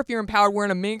 honey? Or if you're empowered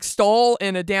wearing a mink stole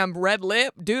and a damn red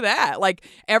lip, do that. Like,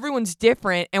 everyone's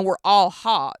different and we're all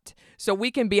hot. So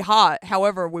we can be hot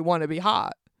however we want to be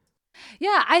hot.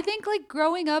 Yeah, I think like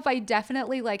growing up, I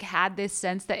definitely like had this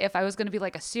sense that if I was going to be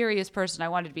like a serious person, I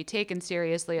wanted to be taken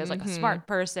seriously as like a smart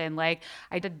person. Like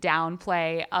I did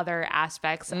downplay other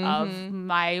aspects of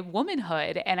my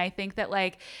womanhood. And I think that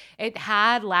like it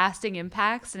had lasting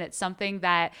impacts, and it's something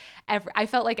that I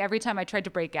felt like every time I tried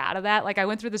to break out of that, like I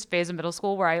went through this phase in middle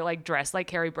school where I like dressed like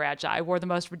Carrie Bradshaw. I wore the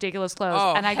most ridiculous clothes.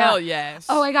 Oh, and I yes.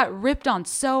 Oh, I got ripped on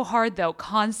so hard though,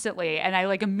 constantly. And I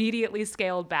like immediately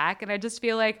scaled back. And I just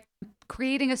feel like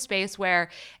creating a space where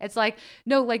it's like,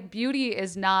 no, like beauty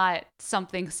is not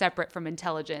something separate from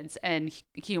intelligence and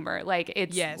humor. Like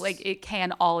it's like it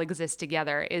can all exist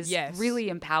together is really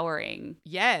empowering.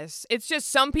 Yes. It's just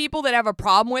some people that have a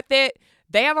problem with it,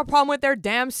 they have a problem with their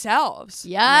damn selves.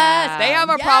 Yes. They have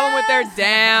a problem with their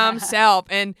damn self.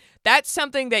 And that's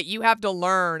something that you have to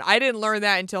learn. I didn't learn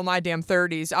that until my damn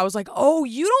 30s. I was like, oh,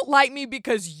 you don't like me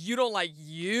because you don't like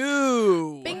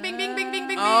you. Bing, bing, bing, bing, bing,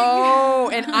 bing,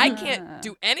 Oh, and I can't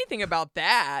do anything about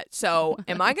that. So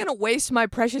am I going to waste my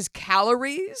precious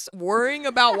calories worrying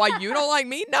about why you don't like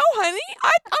me? No, honey,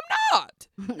 I'm not.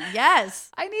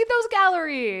 Yes. I need those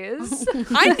calories.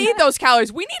 I need those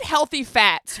calories. We need healthy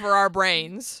fats for our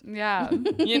brains. Yeah.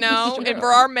 You know, and for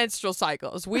our menstrual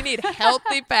cycles. We need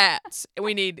healthy fats.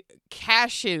 We need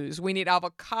cashews. We need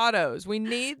avocados. We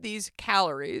need these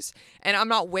calories, and I'm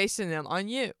not wasting them on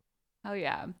you. Oh,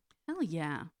 yeah. Hell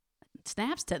yeah.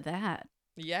 Snaps to that.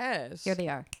 Yes. Here they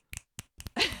are.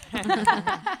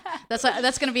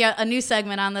 That's going to be a new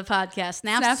segment on the podcast.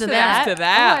 Snaps to that. To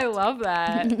that. Oh, I love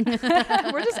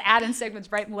that. We're just adding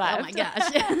segments right and left. Oh my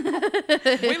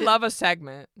gosh. We love a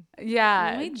segment.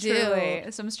 Yeah, We do. truly.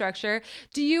 Some structure.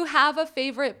 Do you have a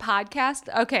favorite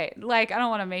podcast? Okay, like I don't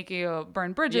want to make you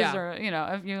burn bridges or, you know,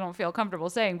 if you don't feel comfortable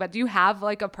saying, but do you have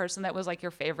like a person that was like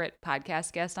your favorite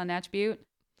podcast guest on Natch Butte?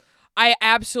 I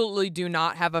absolutely do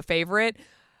not have a favorite.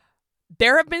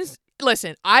 There have been,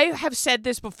 listen, I have said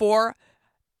this before.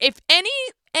 If any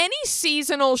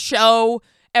seasonal show,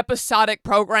 episodic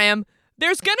program,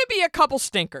 there's going to be a couple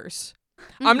stinkers.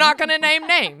 I'm not going to name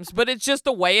names, but it's just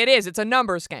the way it is. It's a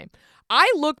numbers game.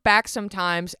 I look back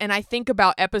sometimes and I think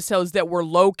about episodes that were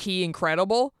low-key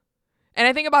incredible. And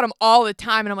I think about them all the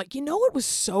time. And I'm like, you know what was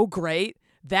so great?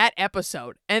 That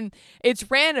episode. And it's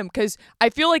random because I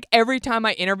feel like every time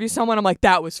I interview someone, I'm like,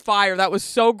 that was fire. That was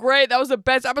so great. That was the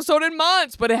best episode in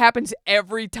months. But it happens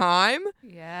every time.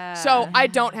 Yeah. So I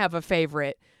don't have a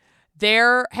favorite.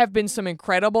 There have been some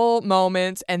incredible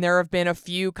moments and there have been a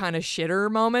few kind of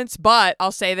shitter moments. But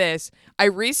I'll say this. I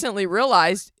recently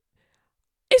realized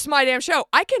it's my damn show.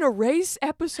 I can erase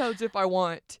episodes if I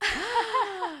want.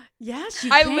 Yes,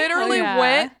 you I can.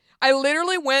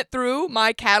 literally went through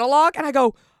my catalog and I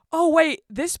go, oh, wait,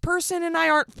 this person and I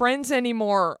aren't friends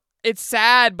anymore. It's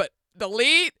sad, but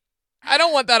delete. I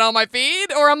don't want that on my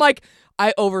feed. Or I'm like,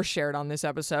 I overshared on this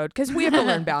episode because we have to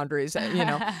learn boundaries, you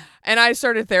know. And I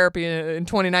started therapy in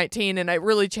 2019, and it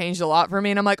really changed a lot for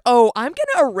me. And I'm like, oh, I'm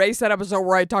gonna erase that episode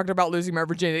where I talked about losing my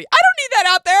virginity. I don't need that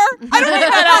out there. I don't need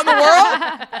that out in the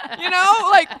world. You know,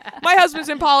 like my husband's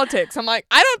in politics. I'm like,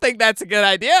 I don't think that's a good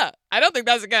idea. I don't think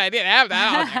that's a good idea to have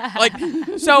that out there. Like,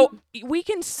 so we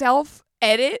can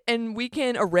self-edit and we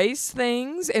can erase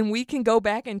things and we can go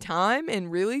back in time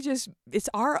and really just, it's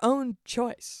our own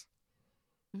choice.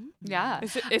 Yeah.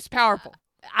 It's powerful.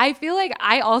 I feel like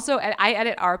I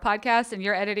edit our podcast and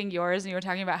you're editing yours and you were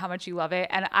talking about how much you love it.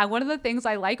 And one of the things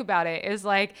I like about it is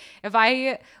like, if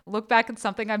I look back at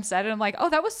something I've said and I'm like, oh,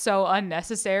 that was so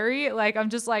unnecessary. Like, I'm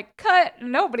just like, cut.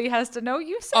 Nobody has to know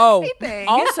you said anything.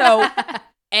 Also,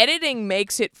 editing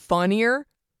makes it funnier.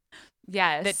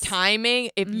 Yes. The timing.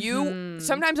 If you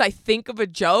sometimes I think of a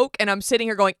joke and I'm sitting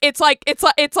here going, it's like if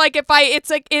I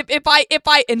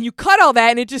and you cut all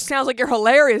that and it just sounds like you're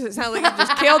hilarious. It sounds like you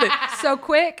just killed it. So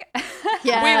quick.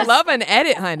 Yes. We love an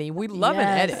edit, honey. We love an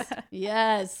edit.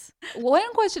 Yes.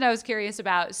 One question I was curious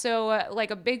about. So,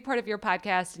 like a big part of your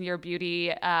podcast and your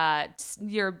beauty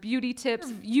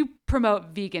tips, you promote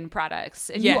vegan products,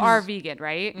 and you are vegan,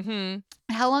 right? Mm-hmm.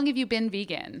 How long have you been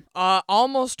vegan?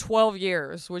 Almost 12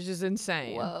 years, which is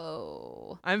insane.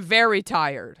 Whoa. I'm very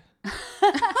tired.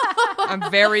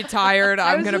 I'm very tired.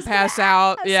 I'm going to pass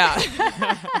out. Yeah.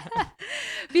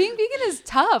 Being vegan is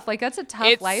tough. Like, that's a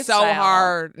tough lifestyle. It's so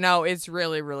hard. No, it's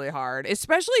really, really hard.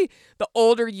 Especially the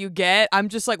older you get. I'm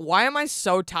just like, why am I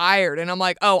so tired? And I'm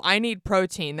like, oh, I need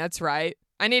protein. That's right.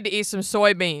 I need to eat some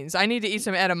soybeans. I need to eat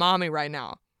some edamame right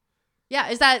now. Yeah.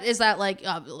 Is that like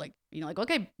you know, like,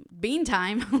 okay, bean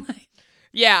time.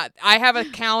 Yeah, I have a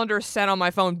calendar set on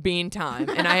my phone, bean time,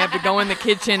 and I have to go in the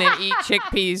kitchen and eat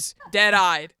chickpeas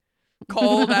dead-eyed,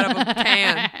 cold out of a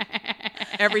can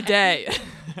every day.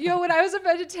 Yo, when I was a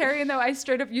vegetarian, though, I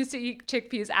straight up used to eat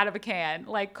chickpeas out of a can,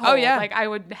 like cold. Oh, yeah. Like, I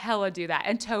would hella do that.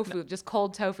 And tofu, just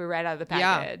cold tofu right out of the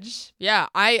package. Yeah,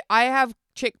 I have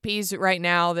chickpeas right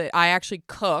now that I actually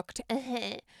cooked.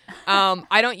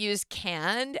 I don't use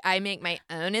canned. I make my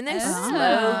own in this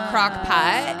slow crock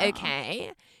pot.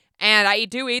 Okay. And I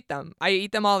do eat them. I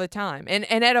eat them all the time. And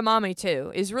edamame,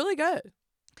 too, is really good.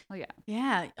 Oh, yeah.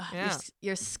 Yeah.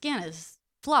 Your skin is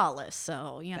flawless,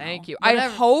 so, you know. Thank you. Whatever. I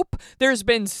hope there's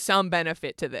been some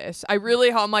benefit to this. I really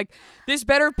hope. I'm like, this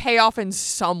better pay off in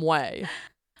some way.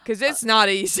 Because it's not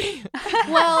easy.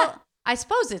 Well, I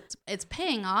suppose it's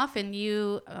paying off and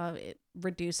you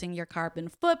reducing your carbon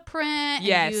footprint.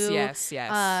 Yes.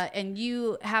 And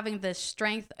you having the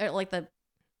strength, like the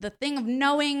thing of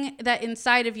knowing that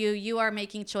inside of you are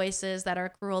making choices that are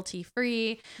cruelty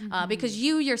free, because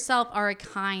you yourself are a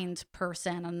kind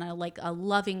person and a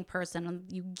loving person,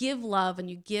 and you give love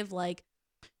and you give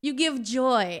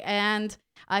joy, and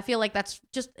I feel like that's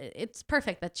just, it's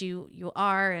perfect that you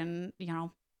are, and you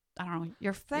know, I don't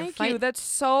know. Thank you. That's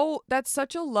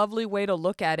such a lovely way to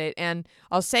look at it. And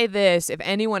I'll say this, if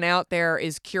anyone out there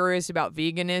is curious about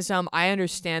veganism, I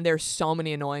understand there's so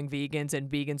many annoying vegans and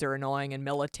vegans are annoying and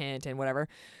militant and whatever.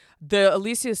 The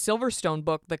Alicia Silverstone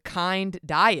book, The Kind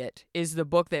Diet, is the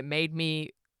book that made me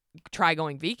try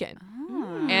going vegan.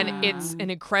 Oh. And it's an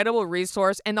incredible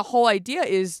resource. And the whole idea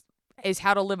is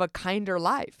how to live a kinder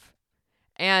life.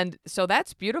 And so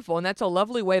that's beautiful. And that's a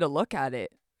lovely way to look at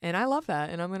it. And I love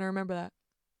that, and I'm going to remember that.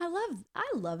 I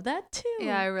love that too.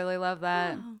 Yeah, I really love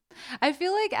that. Wow. I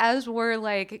feel like as we're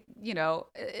like, you know,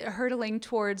 hurtling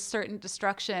towards certain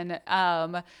destruction,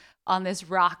 on this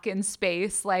rock in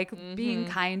space, like being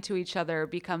kind to each other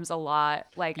becomes a lot.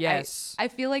 Like, yes. I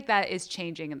feel like that is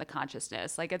changing in the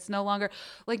consciousness. Like, it's no longer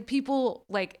like people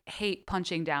like hate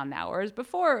punching down now, whereas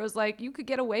before it was like you could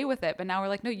get away with it, but now we're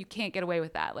like, no, you can't get away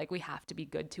with that. Like, we have to be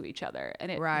good to each other,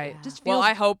 and it just feels. Well,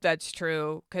 I hope that's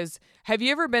true, because have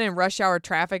you ever been in rush hour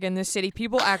traffic in this city?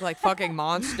 People act like fucking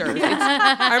monsters.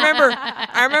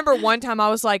 I remember one time I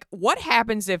was like, what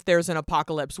happens if there's an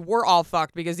apocalypse? We're all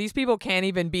fucked because these people can't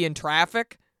even be in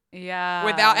traffic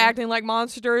without acting like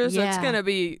monsters. Yeah. It's gonna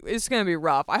be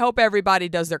rough. I hope everybody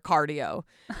does their cardio,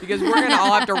 because we're gonna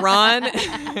all have to run.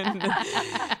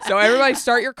 So everybody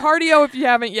start your cardio if you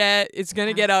haven't yet. It's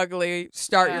gonna get ugly.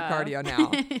 Start your cardio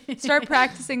now. Start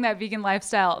practicing that vegan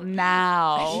lifestyle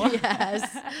now.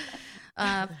 Yes.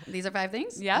 These are 5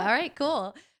 things? Yeah. All right,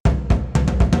 cool.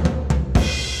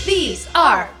 These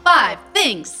are 5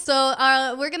 things. So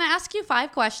we're going to ask you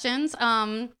 5 questions.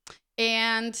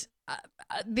 And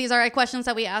these are questions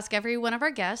that we ask every one of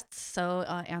our guests. So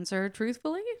answer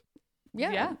truthfully.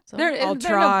 Yeah. So, I'll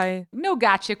try. No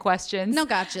gotcha questions. no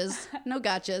gotchas. No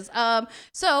gotchas.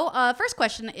 So first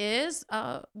question is,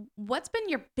 what's been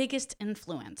your biggest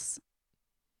influence?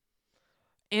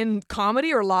 In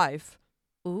comedy or life?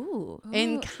 Ooh.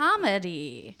 In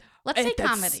comedy. Let's say That's-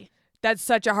 comedy. That's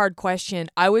such a hard question.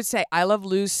 I would say I Love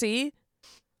Lucy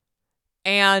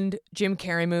and Jim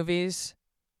Carrey movies.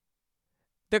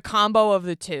 The combo of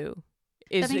the two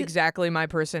is That makes- exactly my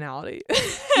personality.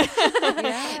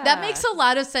 That makes a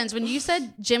lot of sense. When you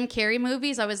said Jim Carrey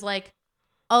movies, I was like,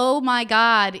 oh my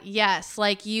God, yes.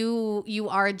 Like you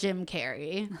are Jim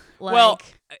Carrey. Like, Well,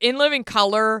 In Living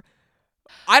Color,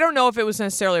 I don't know if it was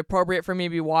necessarily appropriate for me to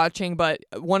be watching, but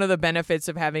one of the benefits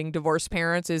of having divorced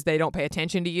parents is they don't pay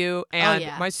attention to you. And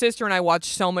yeah. my sister and I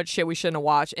watched so much shit we shouldn't have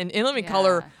watched. And In Living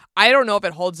Color, Yeah. I don't know if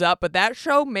it holds up, but that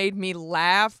show made me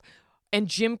laugh. And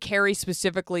Jim Carrey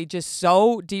specifically just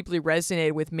so deeply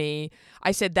resonated with me.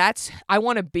 I said, I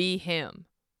want to be him.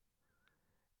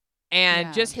 And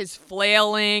Yeah. just his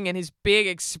flailing and his big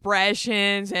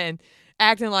expressions and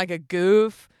acting like a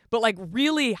goof, but like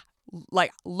really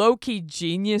like low-key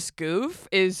genius goof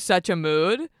is such a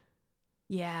mood.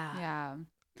 yeah. Yeah.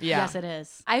 Yeah. Yes, it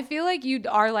is. I feel like you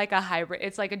are like a hybrid.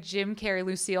 It's like a Jim Carrey,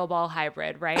 Lucille Ball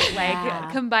hybrid, right? Like Yeah.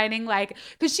 combining like,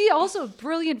 because she also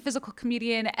brilliant physical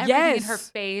comedian, everything in her Yes.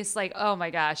 face, like, oh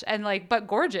my gosh. And like, but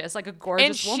gorgeous, like a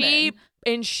gorgeous woman.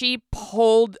 She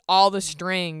pulled all the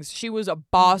strings. She was a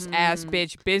boss ass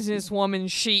bitch, businesswoman,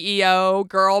 CEO,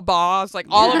 girl boss, like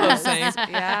all of those things.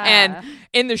 Yeah. And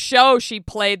in the show, she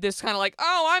played this kind of like,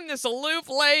 oh, I'm this aloof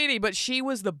lady, but she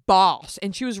was the boss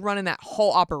and she was running that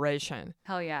whole operation.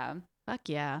 Hell yeah. Fuck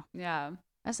yeah. Yeah.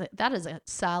 That is a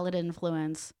solid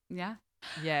influence. Yeah.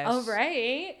 Yes. All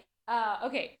right.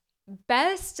 Okay.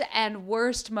 Best and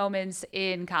worst moments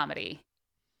in comedy.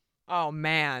 Oh,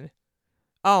 man.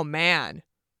 Oh, man.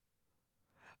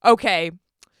 Okay.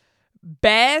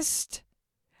 Best.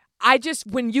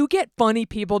 When you get funny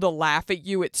people to laugh at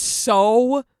you, it's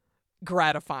so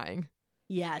gratifying.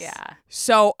 Yes. Yeah.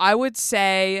 So I would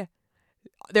say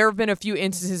there have been a few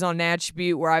instances on Natch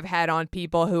Butte where I've had on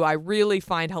people who I really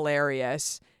find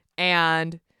hilarious.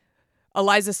 And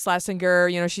Eliza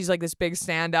Schlesinger, she's like this big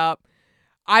stand-up.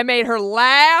 I made her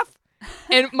laugh.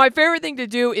 And my favorite thing to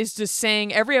do is to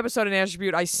sing. Every episode of Natch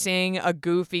Butte, I sing a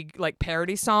goofy like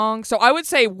parody song. So I would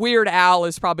say Weird Al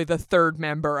is probably the third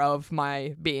member of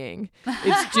my being.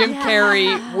 It's Jim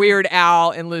Carrey, Weird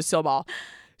Al, and Lucille Ball.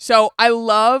 So I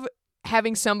love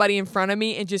having somebody in front of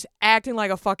me and just acting like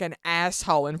a fucking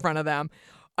asshole in front of them.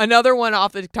 Another one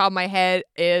off the top of my head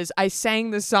is I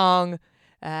sang the song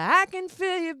I Can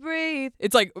Feel You Breathe.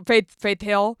 It's like Faith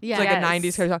Hill. Yeah. It's like a Yes.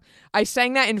 90s kind of song. I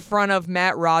sang that in front of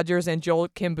Matt Rogers and Joel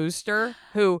Kim Booster,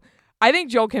 who I think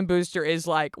Joel Kim Booster is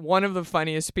like one of the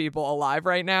funniest people alive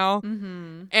right now.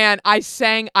 Mm-hmm. And I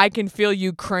sang I Can Feel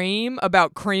You Cream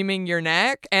about creaming your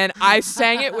neck. And I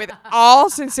sang it with all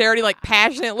sincerity, like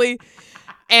passionately.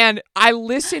 And I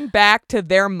listened back to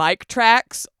their mic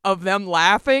tracks of them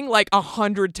laughing like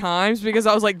 100 times because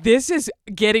I was like, this is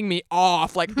getting me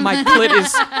off. Like my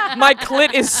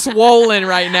clit is swollen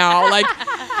right now. Like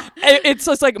it's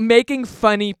just like making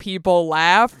funny people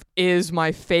laugh is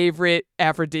my favorite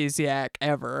aphrodisiac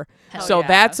ever. Hell So yeah.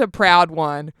 that's a proud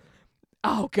one.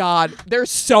 Oh God,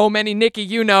 there's so many. Nikki,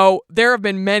 there have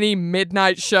been many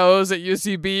midnight shows at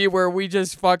UCB where we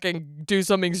just fucking do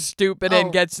something stupid Oh.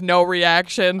 and gets no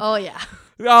reaction. Oh yeah.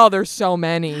 Oh, there's so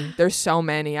many. There's so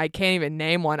many. I can't even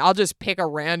name one. I'll just pick a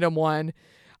random one.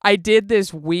 I did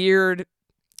this weird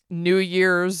New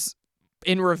Year's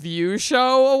in review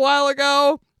show a while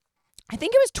ago. I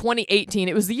think it was 2018.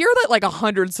 It was the year that like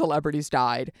 100 celebrities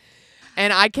died.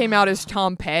 And I came out as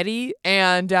Tom Petty,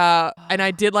 and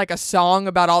I did like a song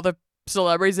about all the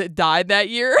celebrities that died that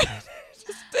year. It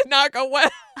just did not go well.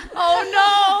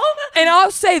 Oh And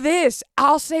I'll say this.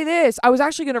 I was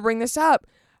actually going to bring this up.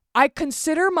 I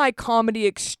consider my comedy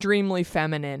extremely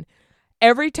feminine.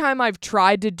 Every time I've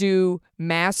tried to do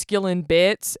masculine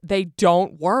bits, they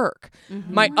don't work.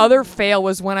 My other fail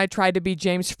was when I tried to be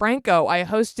James Franco. I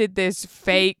hosted this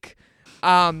fake,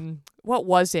 what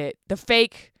was it? The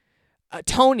fake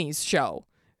Tony's show.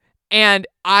 And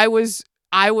I was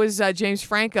James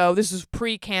Franco. This was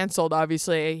pre-canceled,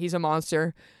 obviously. He's a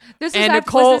monster. This And was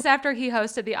Nicole- this after he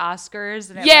hosted the Oscars?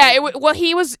 And Yeah,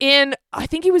 he was in, I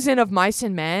think he was in Of Mice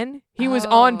and Men. He was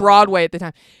on Oh. Broadway at the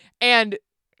time. And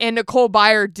Nicole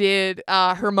Byer did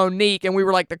her Monique, and we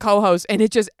were like the co-hosts, and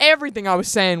it just, everything I was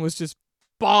saying was just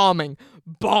bombing.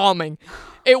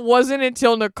 It wasn't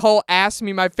until Nicole asked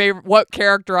me what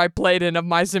character I played in Of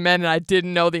Mice and Men, and I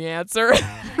didn't know the answer.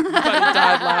 I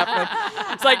died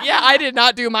laughing. It's like, yeah, I did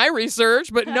not do my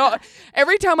research, but no,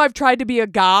 every time I've tried to be a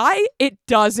guy, it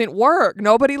doesn't work.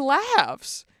 Nobody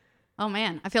laughs. Oh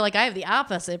man, I feel like I have the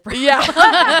opposite. Yeah.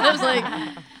 I was like,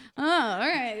 Oh, all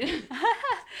right.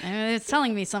 It's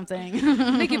telling me something.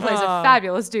 Nikki plays a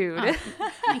fabulous dude.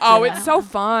 Oh, it's so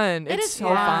fun. It It's is so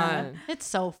fun. fun. It's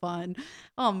so fun.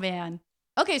 Oh man.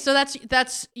 Okay, so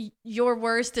that's your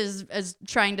worst is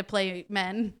trying to play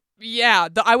men. Yeah,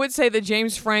 I would say the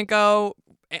James Franco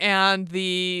and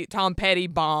the Tom Petty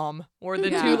bomb were the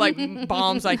two like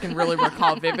bombs I can really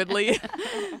recall vividly.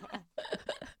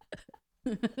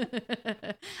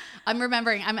 I'm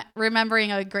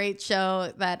remembering a great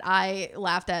show that I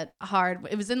laughed at hard.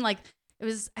 It was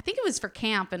I think it was for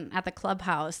camp and at the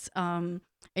clubhouse. And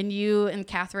you and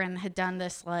Catherine had done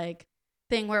this like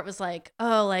thing where it was like,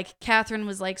 oh, like Catherine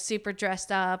was like super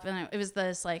dressed up, and it was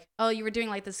this like, oh, you were doing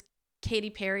like this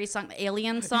Katy Perry song, the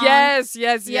Alien song. Yes.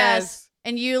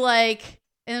 And you like,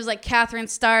 and it was like Catherine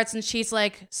starts and she's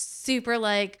like super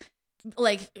like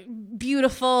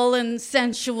beautiful and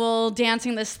sensual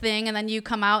dancing this thing, and then you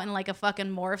come out in like a fucking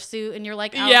morph suit and you're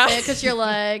like outfit because you're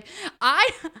like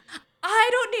I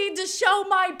don't need to show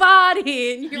my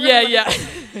body. And you were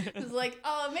It's like,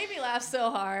 oh, it made me laugh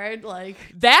so hard. Like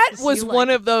that was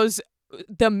one of those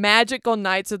the magical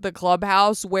nights at the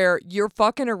clubhouse where you're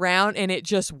fucking around and it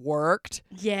just worked.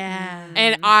 Yeah.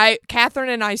 And Catherine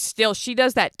and I she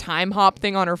does that time hop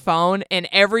thing on her phone, and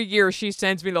every year she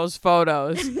sends me those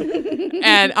photos.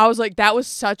 And I was like, that was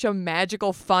such a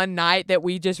magical, fun night that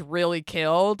we just really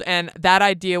killed. And that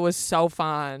idea was so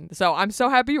fun. So I'm so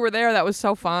happy you were there. That was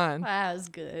so fun. That was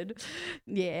good.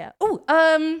 Yeah. Oh,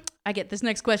 I get this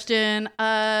next question.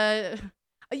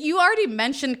 You already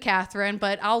mentioned Catherine,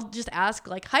 but I'll just ask,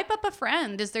 like, hype up a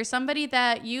friend. Is there somebody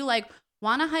that you like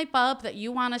want to hype up that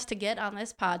you want us to get on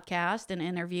this podcast and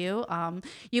interview?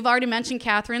 You've already mentioned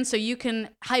Catherine, so you can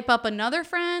hype up another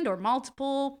friend or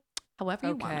multiple, however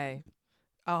you want. Okay.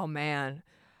 Oh man.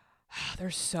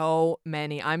 There's so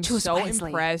many. I'm Choose so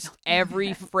wisely. impressed every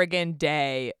friggin'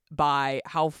 day by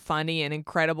how funny and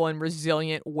incredible and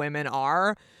resilient women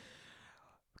are.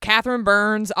 Catherine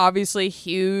Burns, obviously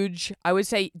huge. I would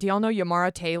say, do y'all know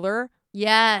Yamara Taylor?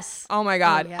 Yes. Oh my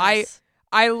God. Oh, yes.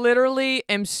 I literally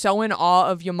am so in awe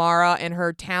of Yamara and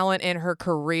her talent and her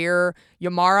career.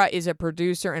 Yamara is a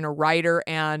producer and a writer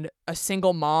and a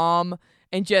single mom,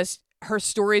 and just her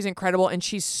story is incredible, and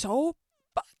she's so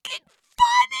fucking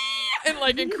funny and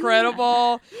like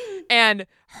incredible. And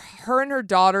her and her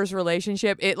daughter's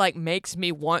relationship, it like makes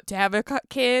me want to have a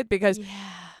kid because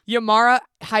Yamara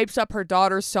hypes up her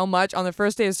daughter so much. On the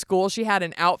first day of school, she had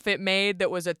an outfit made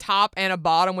that was a top and a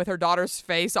bottom with her daughter's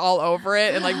face all over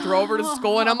it, and like drove her to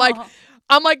school. And I'm like,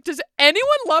 does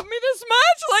anyone love me this much?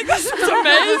 Like, this is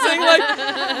amazing. Like,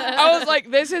 I was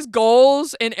like, this is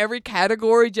goals in every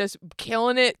category, just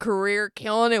killing it, career,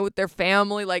 killing it with their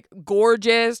family, like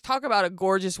gorgeous. Talk about a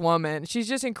gorgeous woman. She's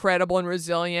just incredible and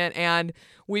resilient. And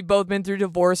we've both been through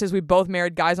divorces. We both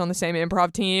married guys on the same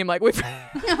improv team. Like, we've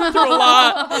been through a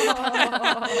lot.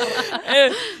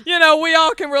 And, you know, we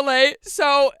all can relate.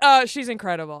 So she's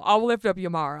incredible. I'll lift up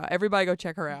Yamara. Everybody go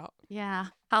check her out. Yeah.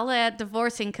 Holla at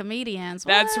divorcing comedians.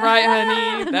 That's right,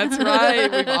 honey. That's right.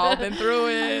 We've all been through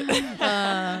it.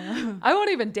 I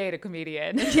won't even date a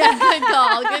comedian. Yeah, good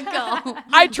call. Good call.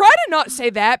 I try to not say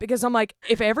that because I'm like,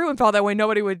 if everyone felt that way,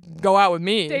 nobody would go out with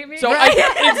me. Date me? So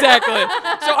exactly.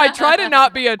 So I try to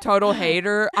not be a total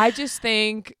hater. I just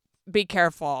think be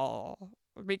careful.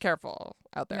 Be careful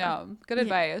out there. No, good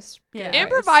advice. Yeah. Good advice.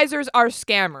 Improvisers are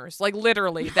scammers. Like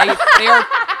literally, they are.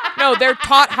 No, they're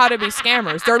taught how to be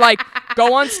scammers. They're like,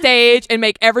 go on stage and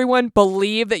make everyone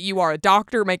believe that you are a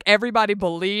doctor, make everybody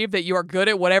believe that you are good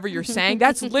at whatever you're saying.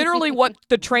 That's literally what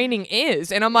the training is.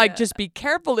 And I'm like, just be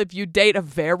careful if you date a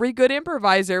very good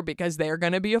improviser because they're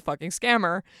going to be a fucking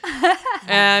scammer.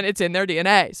 And it's in their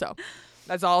DNA. So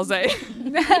that's all I'll say.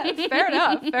 Fair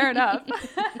enough. Fair enough.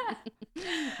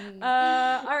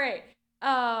 All right.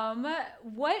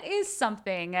 What is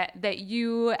something that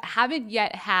you haven't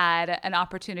yet had an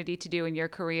opportunity to do in your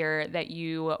career that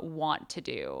you want to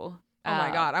do? Oh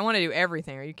my God. I want to do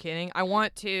everything. Are you kidding? I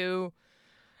want to.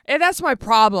 And that's my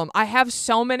problem. I have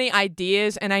so many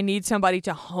ideas and I need somebody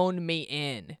to hone me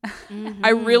in. I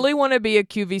really want to be a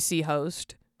QVC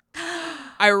host.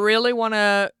 I really want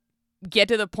to get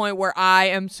to the point where I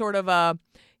am sort of a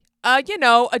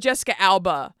Jessica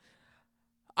Alba.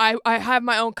 I have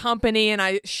my own company and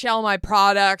I shell my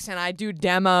products and I do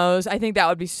demos. I think that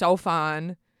would be so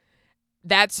fun.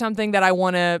 That's something that I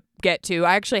want to get to.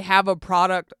 I actually have a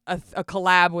product, a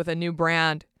collab with a new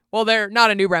brand. Well, they're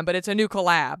not a new brand, but it's a new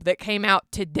collab that came out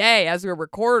today as we're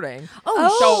recording.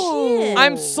 Oh, shit.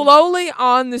 I'm slowly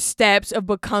on the steps of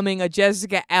becoming a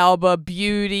Jessica Alba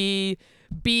beauty,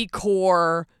 B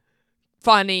Corp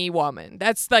funny woman.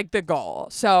 That's like the goal.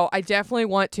 So I definitely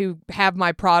want to have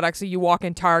my products. So you walk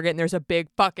in Target and there's a big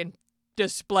fucking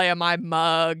display of my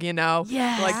mug, you know?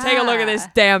 Yeah. Like, take a look at this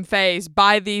damn face.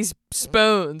 Buy these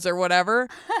spoons or whatever.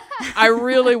 I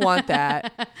really want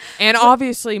that. And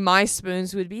obviously my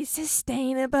spoons would be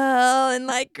sustainable and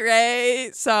like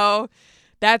great. So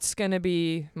that's going to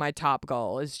be my top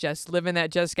goal, is just living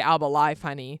that Jessica Alba life,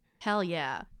 honey. Hell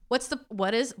yeah. What's the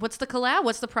collab?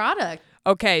 What's the product?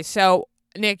 Okay, so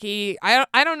Nikki, I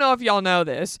don't know if y'all know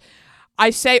this. I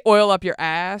say oil up your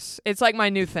ass. It's like my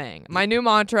new thing. My new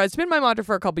mantra. It's been my mantra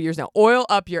for a couple years now. Oil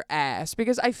up your ass.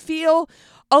 Because I feel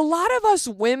a lot of us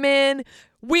women,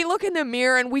 we look in the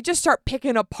mirror and we just start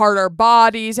picking apart our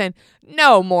bodies, and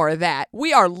no more of that.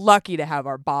 We are lucky to have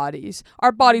our bodies.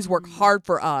 Our bodies work hard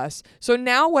for us. So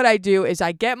now what I do is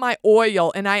I get my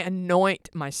oil and I anoint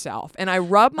myself, and I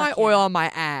rub my oil on my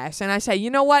ass, and I say, you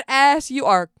know what, ass, you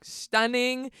are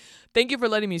stunning. Thank you for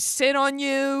letting me sit on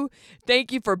you.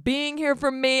 Thank you for being here for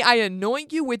me. I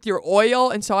anoint you with your oil.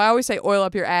 And so I always say oil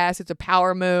up your ass. It's a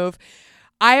power move.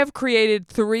 I have created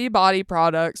 3 body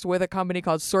products with a company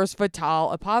called Source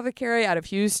Vital Apothecary out of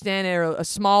Houston. They're a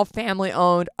small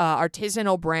family-owned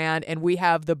artisanal brand. And we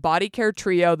have the Body Care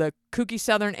Trio, the Kooky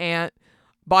Southern Ant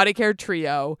Body Care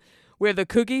Trio. We have the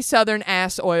Kooky Southern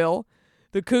Ass Oil,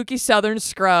 the Kooky Southern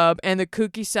Scrub, and the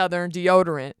Kooky Southern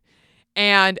Deodorant.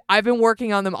 And I've been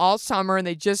working on them all summer, and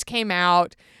they just came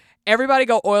out. Everybody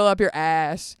go oil up your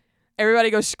ass. Everybody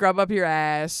go scrub up your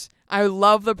ass. I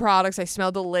love the products. They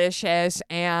smell delicious.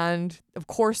 And, of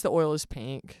course, the oil is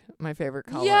pink. My favorite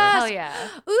color. Hell yeah.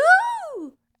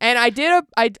 Ooh. And I've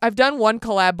done one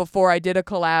collab before. I did a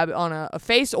collab on a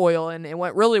face oil, and it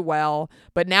went really well.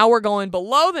 But now we're going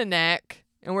below the neck,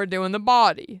 and we're doing the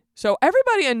body. So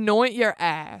everybody anoint your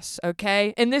ass,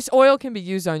 okay? And this oil can be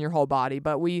used on your whole body,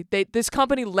 but this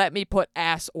company let me put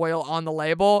ass oil on the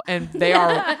label, and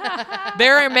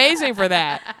they're amazing for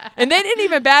that. And they didn't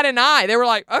even bat an eye. They were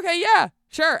like, okay, yeah,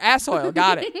 sure, ass oil,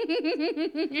 got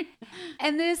it.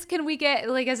 And this, can we get,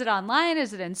 like, is it online?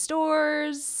 Is it in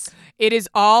stores? It is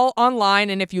all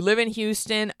online, and if you live in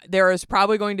Houston, there is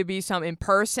probably going to be some in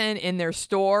person in their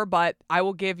store, but I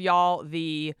will give y'all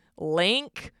the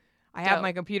link. I have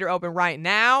my computer open right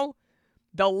now.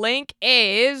 The link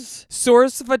is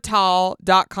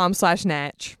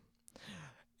sourcevital.com/natch.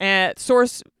 And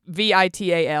Source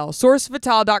VITAL.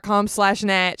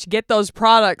 Sourcevital.com/natch. Get those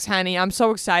products, honey. I'm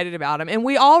so excited about them. And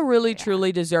we all really,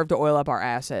 truly deserve to oil up our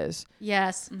asses.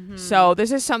 Yes. Mm-hmm. So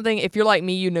this is something, if you're like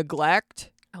me, you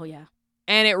neglect. Oh, yeah.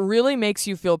 And it really makes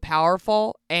you feel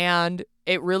powerful, and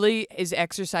it really is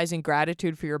exercising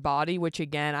gratitude for your body, which,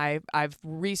 again, I've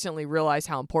recently realized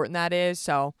how important that is.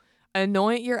 So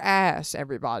anoint your ass,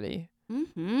 everybody.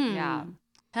 Mm-hmm. Yeah.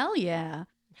 Hell yeah.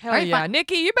 Hell All right, yeah. fine.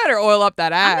 Nikki, you better oil up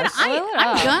that ass.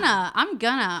 I'm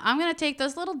gonna take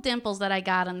those little dimples that I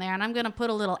got in there, and I'm gonna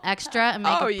put a little extra and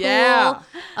make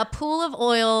a pool of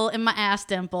oil in my ass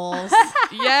dimples.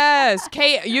 Yes.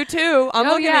 Kate, you too. I'm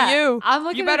looking at you. I'm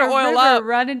looking you better at a oil river up.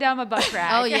 running down my butt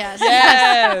crack. Oh yes.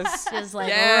 Yes. Just like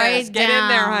yes. right Get down. in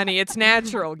there, honey. It's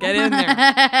natural. Get in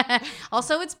there.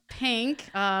 Also, it's pink.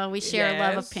 We share a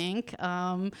love of Yes. pink.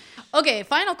 Okay,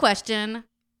 final question.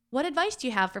 What advice do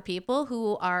you have for people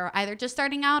who are either just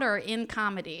starting out or in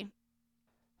comedy?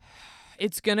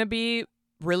 It's going to be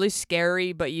really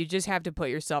scary, but you just have to put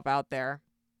yourself out there.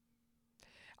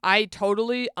 I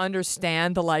totally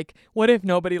understand the, like, what if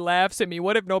nobody laughs at me?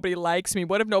 What if nobody likes me?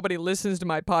 What if nobody listens to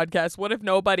my podcast? What if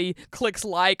nobody clicks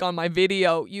like on my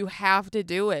video? You have to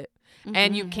do it.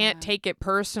 And you can't take it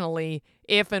personally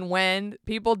if and when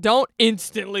people don't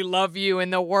instantly love you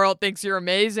and the world thinks you're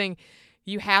amazing.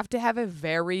 You have to have a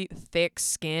very thick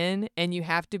skin, and you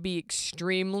have to be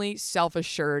extremely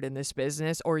self-assured in this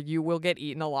business, or you will get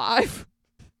eaten alive.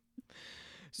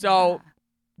 So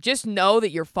just know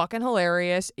that you're fucking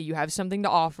hilarious. You have something to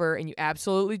offer, and you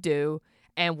absolutely do,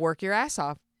 and work your ass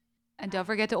off. And don't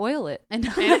forget to oil it. And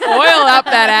And oil up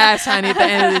that ass, honey, at the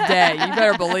end of the day. You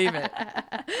better believe it.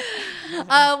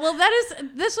 well,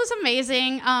 this was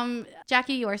amazing.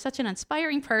 Jackie, you are such an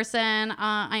inspiring person.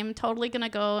 I'm totally going to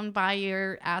go and buy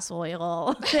your ass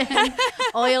oil and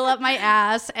oil up my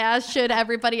ass, as should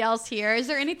everybody else here. Is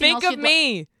there anything else Think of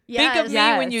me. Think of me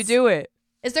when you Yes. do it.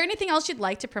 Is there anything else you'd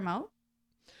like to promote?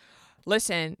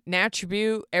 Listen,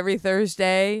 Nattribute every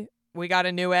Thursday. We got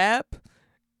a new app.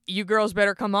 You girls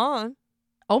better come on.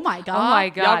 Oh my god. Oh my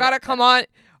God. Y'all gotta come on.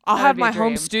 I'll That would have be my a home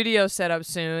dream. studio set up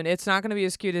soon. It's not gonna be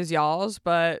as cute as y'all's,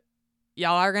 but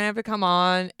y'all are gonna have to come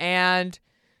on and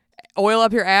oil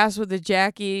up your ass with the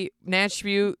Jackie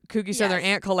Nattribute Kooky Southern Yes.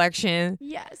 Ant collection.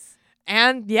 Yes.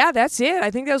 And yeah, that's it.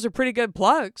 I think those are pretty good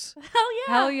plugs. Hell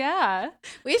yeah. Hell yeah.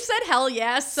 We've said hell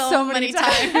yeah so many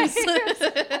times.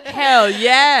 Hell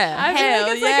yeah. I feel Hell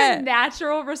like it's yeah. like a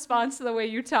natural response to the way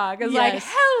you talk. It's like, Yes.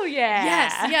 hell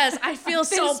yeah. Yes. I feel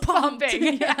so Fist pumped.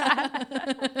 pumping. Yeah.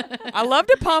 I love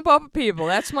to pump up people.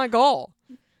 That's my goal.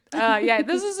 Yeah,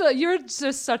 this is you're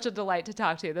just such a delight to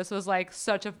talk to. This was like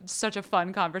such a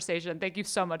fun conversation. Thank you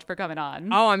so much for coming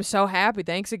on. Oh, I'm so happy.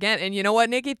 Thanks again. And you know what,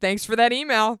 Nikki? Thanks for that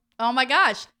email. Oh my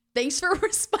gosh. Thanks for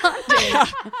responding.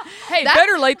 Hey,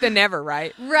 better late than never,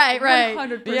 right? Right.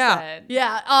 100%. Yeah.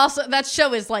 Yeah. Also, that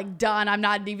show is like done. I'm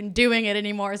not even doing it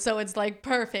anymore, so it's like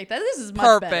perfect. This is much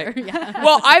Perfect. better. Yeah.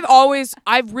 Well,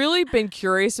 I've really been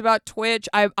curious about Twitch.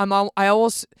 I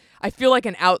feel like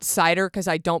an outsider because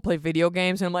I don't play video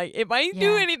games. And I'm like, if I do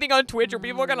Yeah. anything on Twitch, are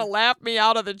people gonna laugh me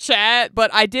out of the chat? But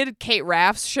I did Kate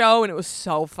Raff's show, and it was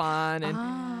so fun. And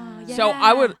Oh, so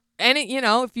I yeah. would,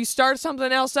 if you start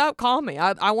something else up, call me.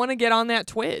 I want to get on that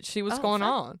Twitch, see what's going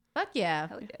on. Fuck yeah.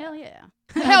 Hell yeah.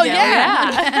 Hell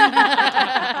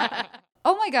yeah!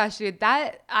 Oh my gosh, dude.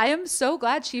 I am so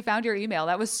glad she found your email.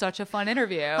 That was such a fun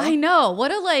interview. I know.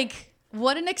 What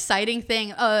an exciting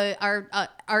thing. Our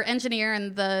engineer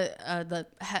and the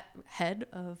head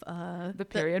of The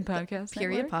Period Podcast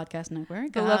Period Network. Podcast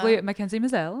Network. The lovely Mackenzie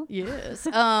Mazel. Yes.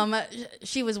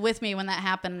 She was with me when that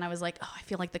happened, and I was like, oh, I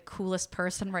feel like the coolest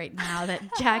person right now that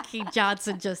Jackie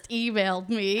Johnson just emailed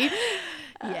me.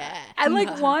 Yeah. I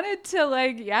wanted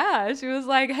to she was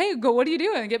like, hey, what are you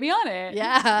doing? Get me on it.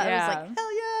 Yeah. I was like,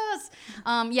 hell yes.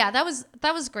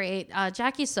 That was great.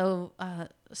 Jackie's so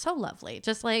lovely.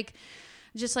 Just like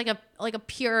a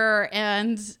pure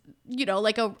and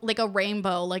like a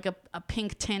rainbow, like a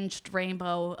pink tinged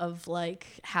rainbow of like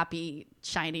happy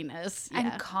shininess. Yeah.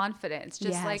 And confidence,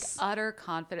 just like Yes. utter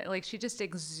confidence. Like she just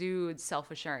exudes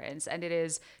self-assurance, and it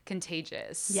is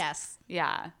contagious. Yes.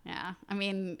 Yeah. Yeah. I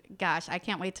mean, gosh, I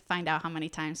can't wait to find out how many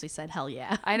times we said hell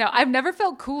yeah. I know. I've never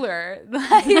felt cooler.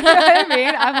 Like, you know what I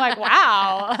mean? I'm like,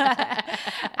 wow.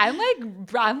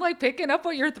 I'm like picking up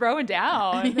what you're throwing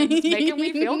down. It's making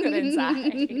me feel good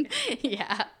inside.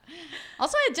 Yeah.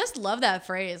 Also, I just love that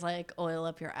phrase, like oil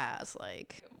up your ass.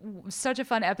 Like, Such a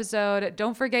fun episode.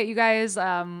 Don't forget, you guys,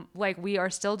 we are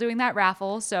still doing that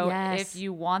raffle. So Yes. if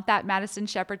you want that Madison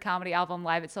Shepherd comedy album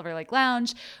live at Silver Lake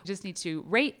Lounge, you just need to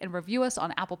rate and review us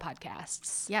on Apple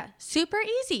Podcasts. yeah, super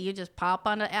easy. You just pop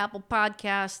on an Apple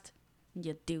Podcast,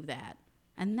 you do that,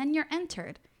 and then you're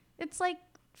entered. It's like,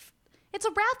 it's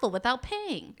a raffle without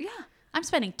paying. Yeah. I'm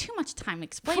spending too much time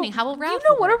explaining how a raffle You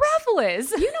know what works. a raffle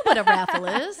is. You know what a raffle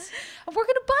is. We're going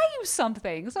to buy you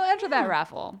something. So enter that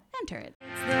raffle. Enter it.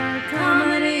 The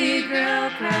comedy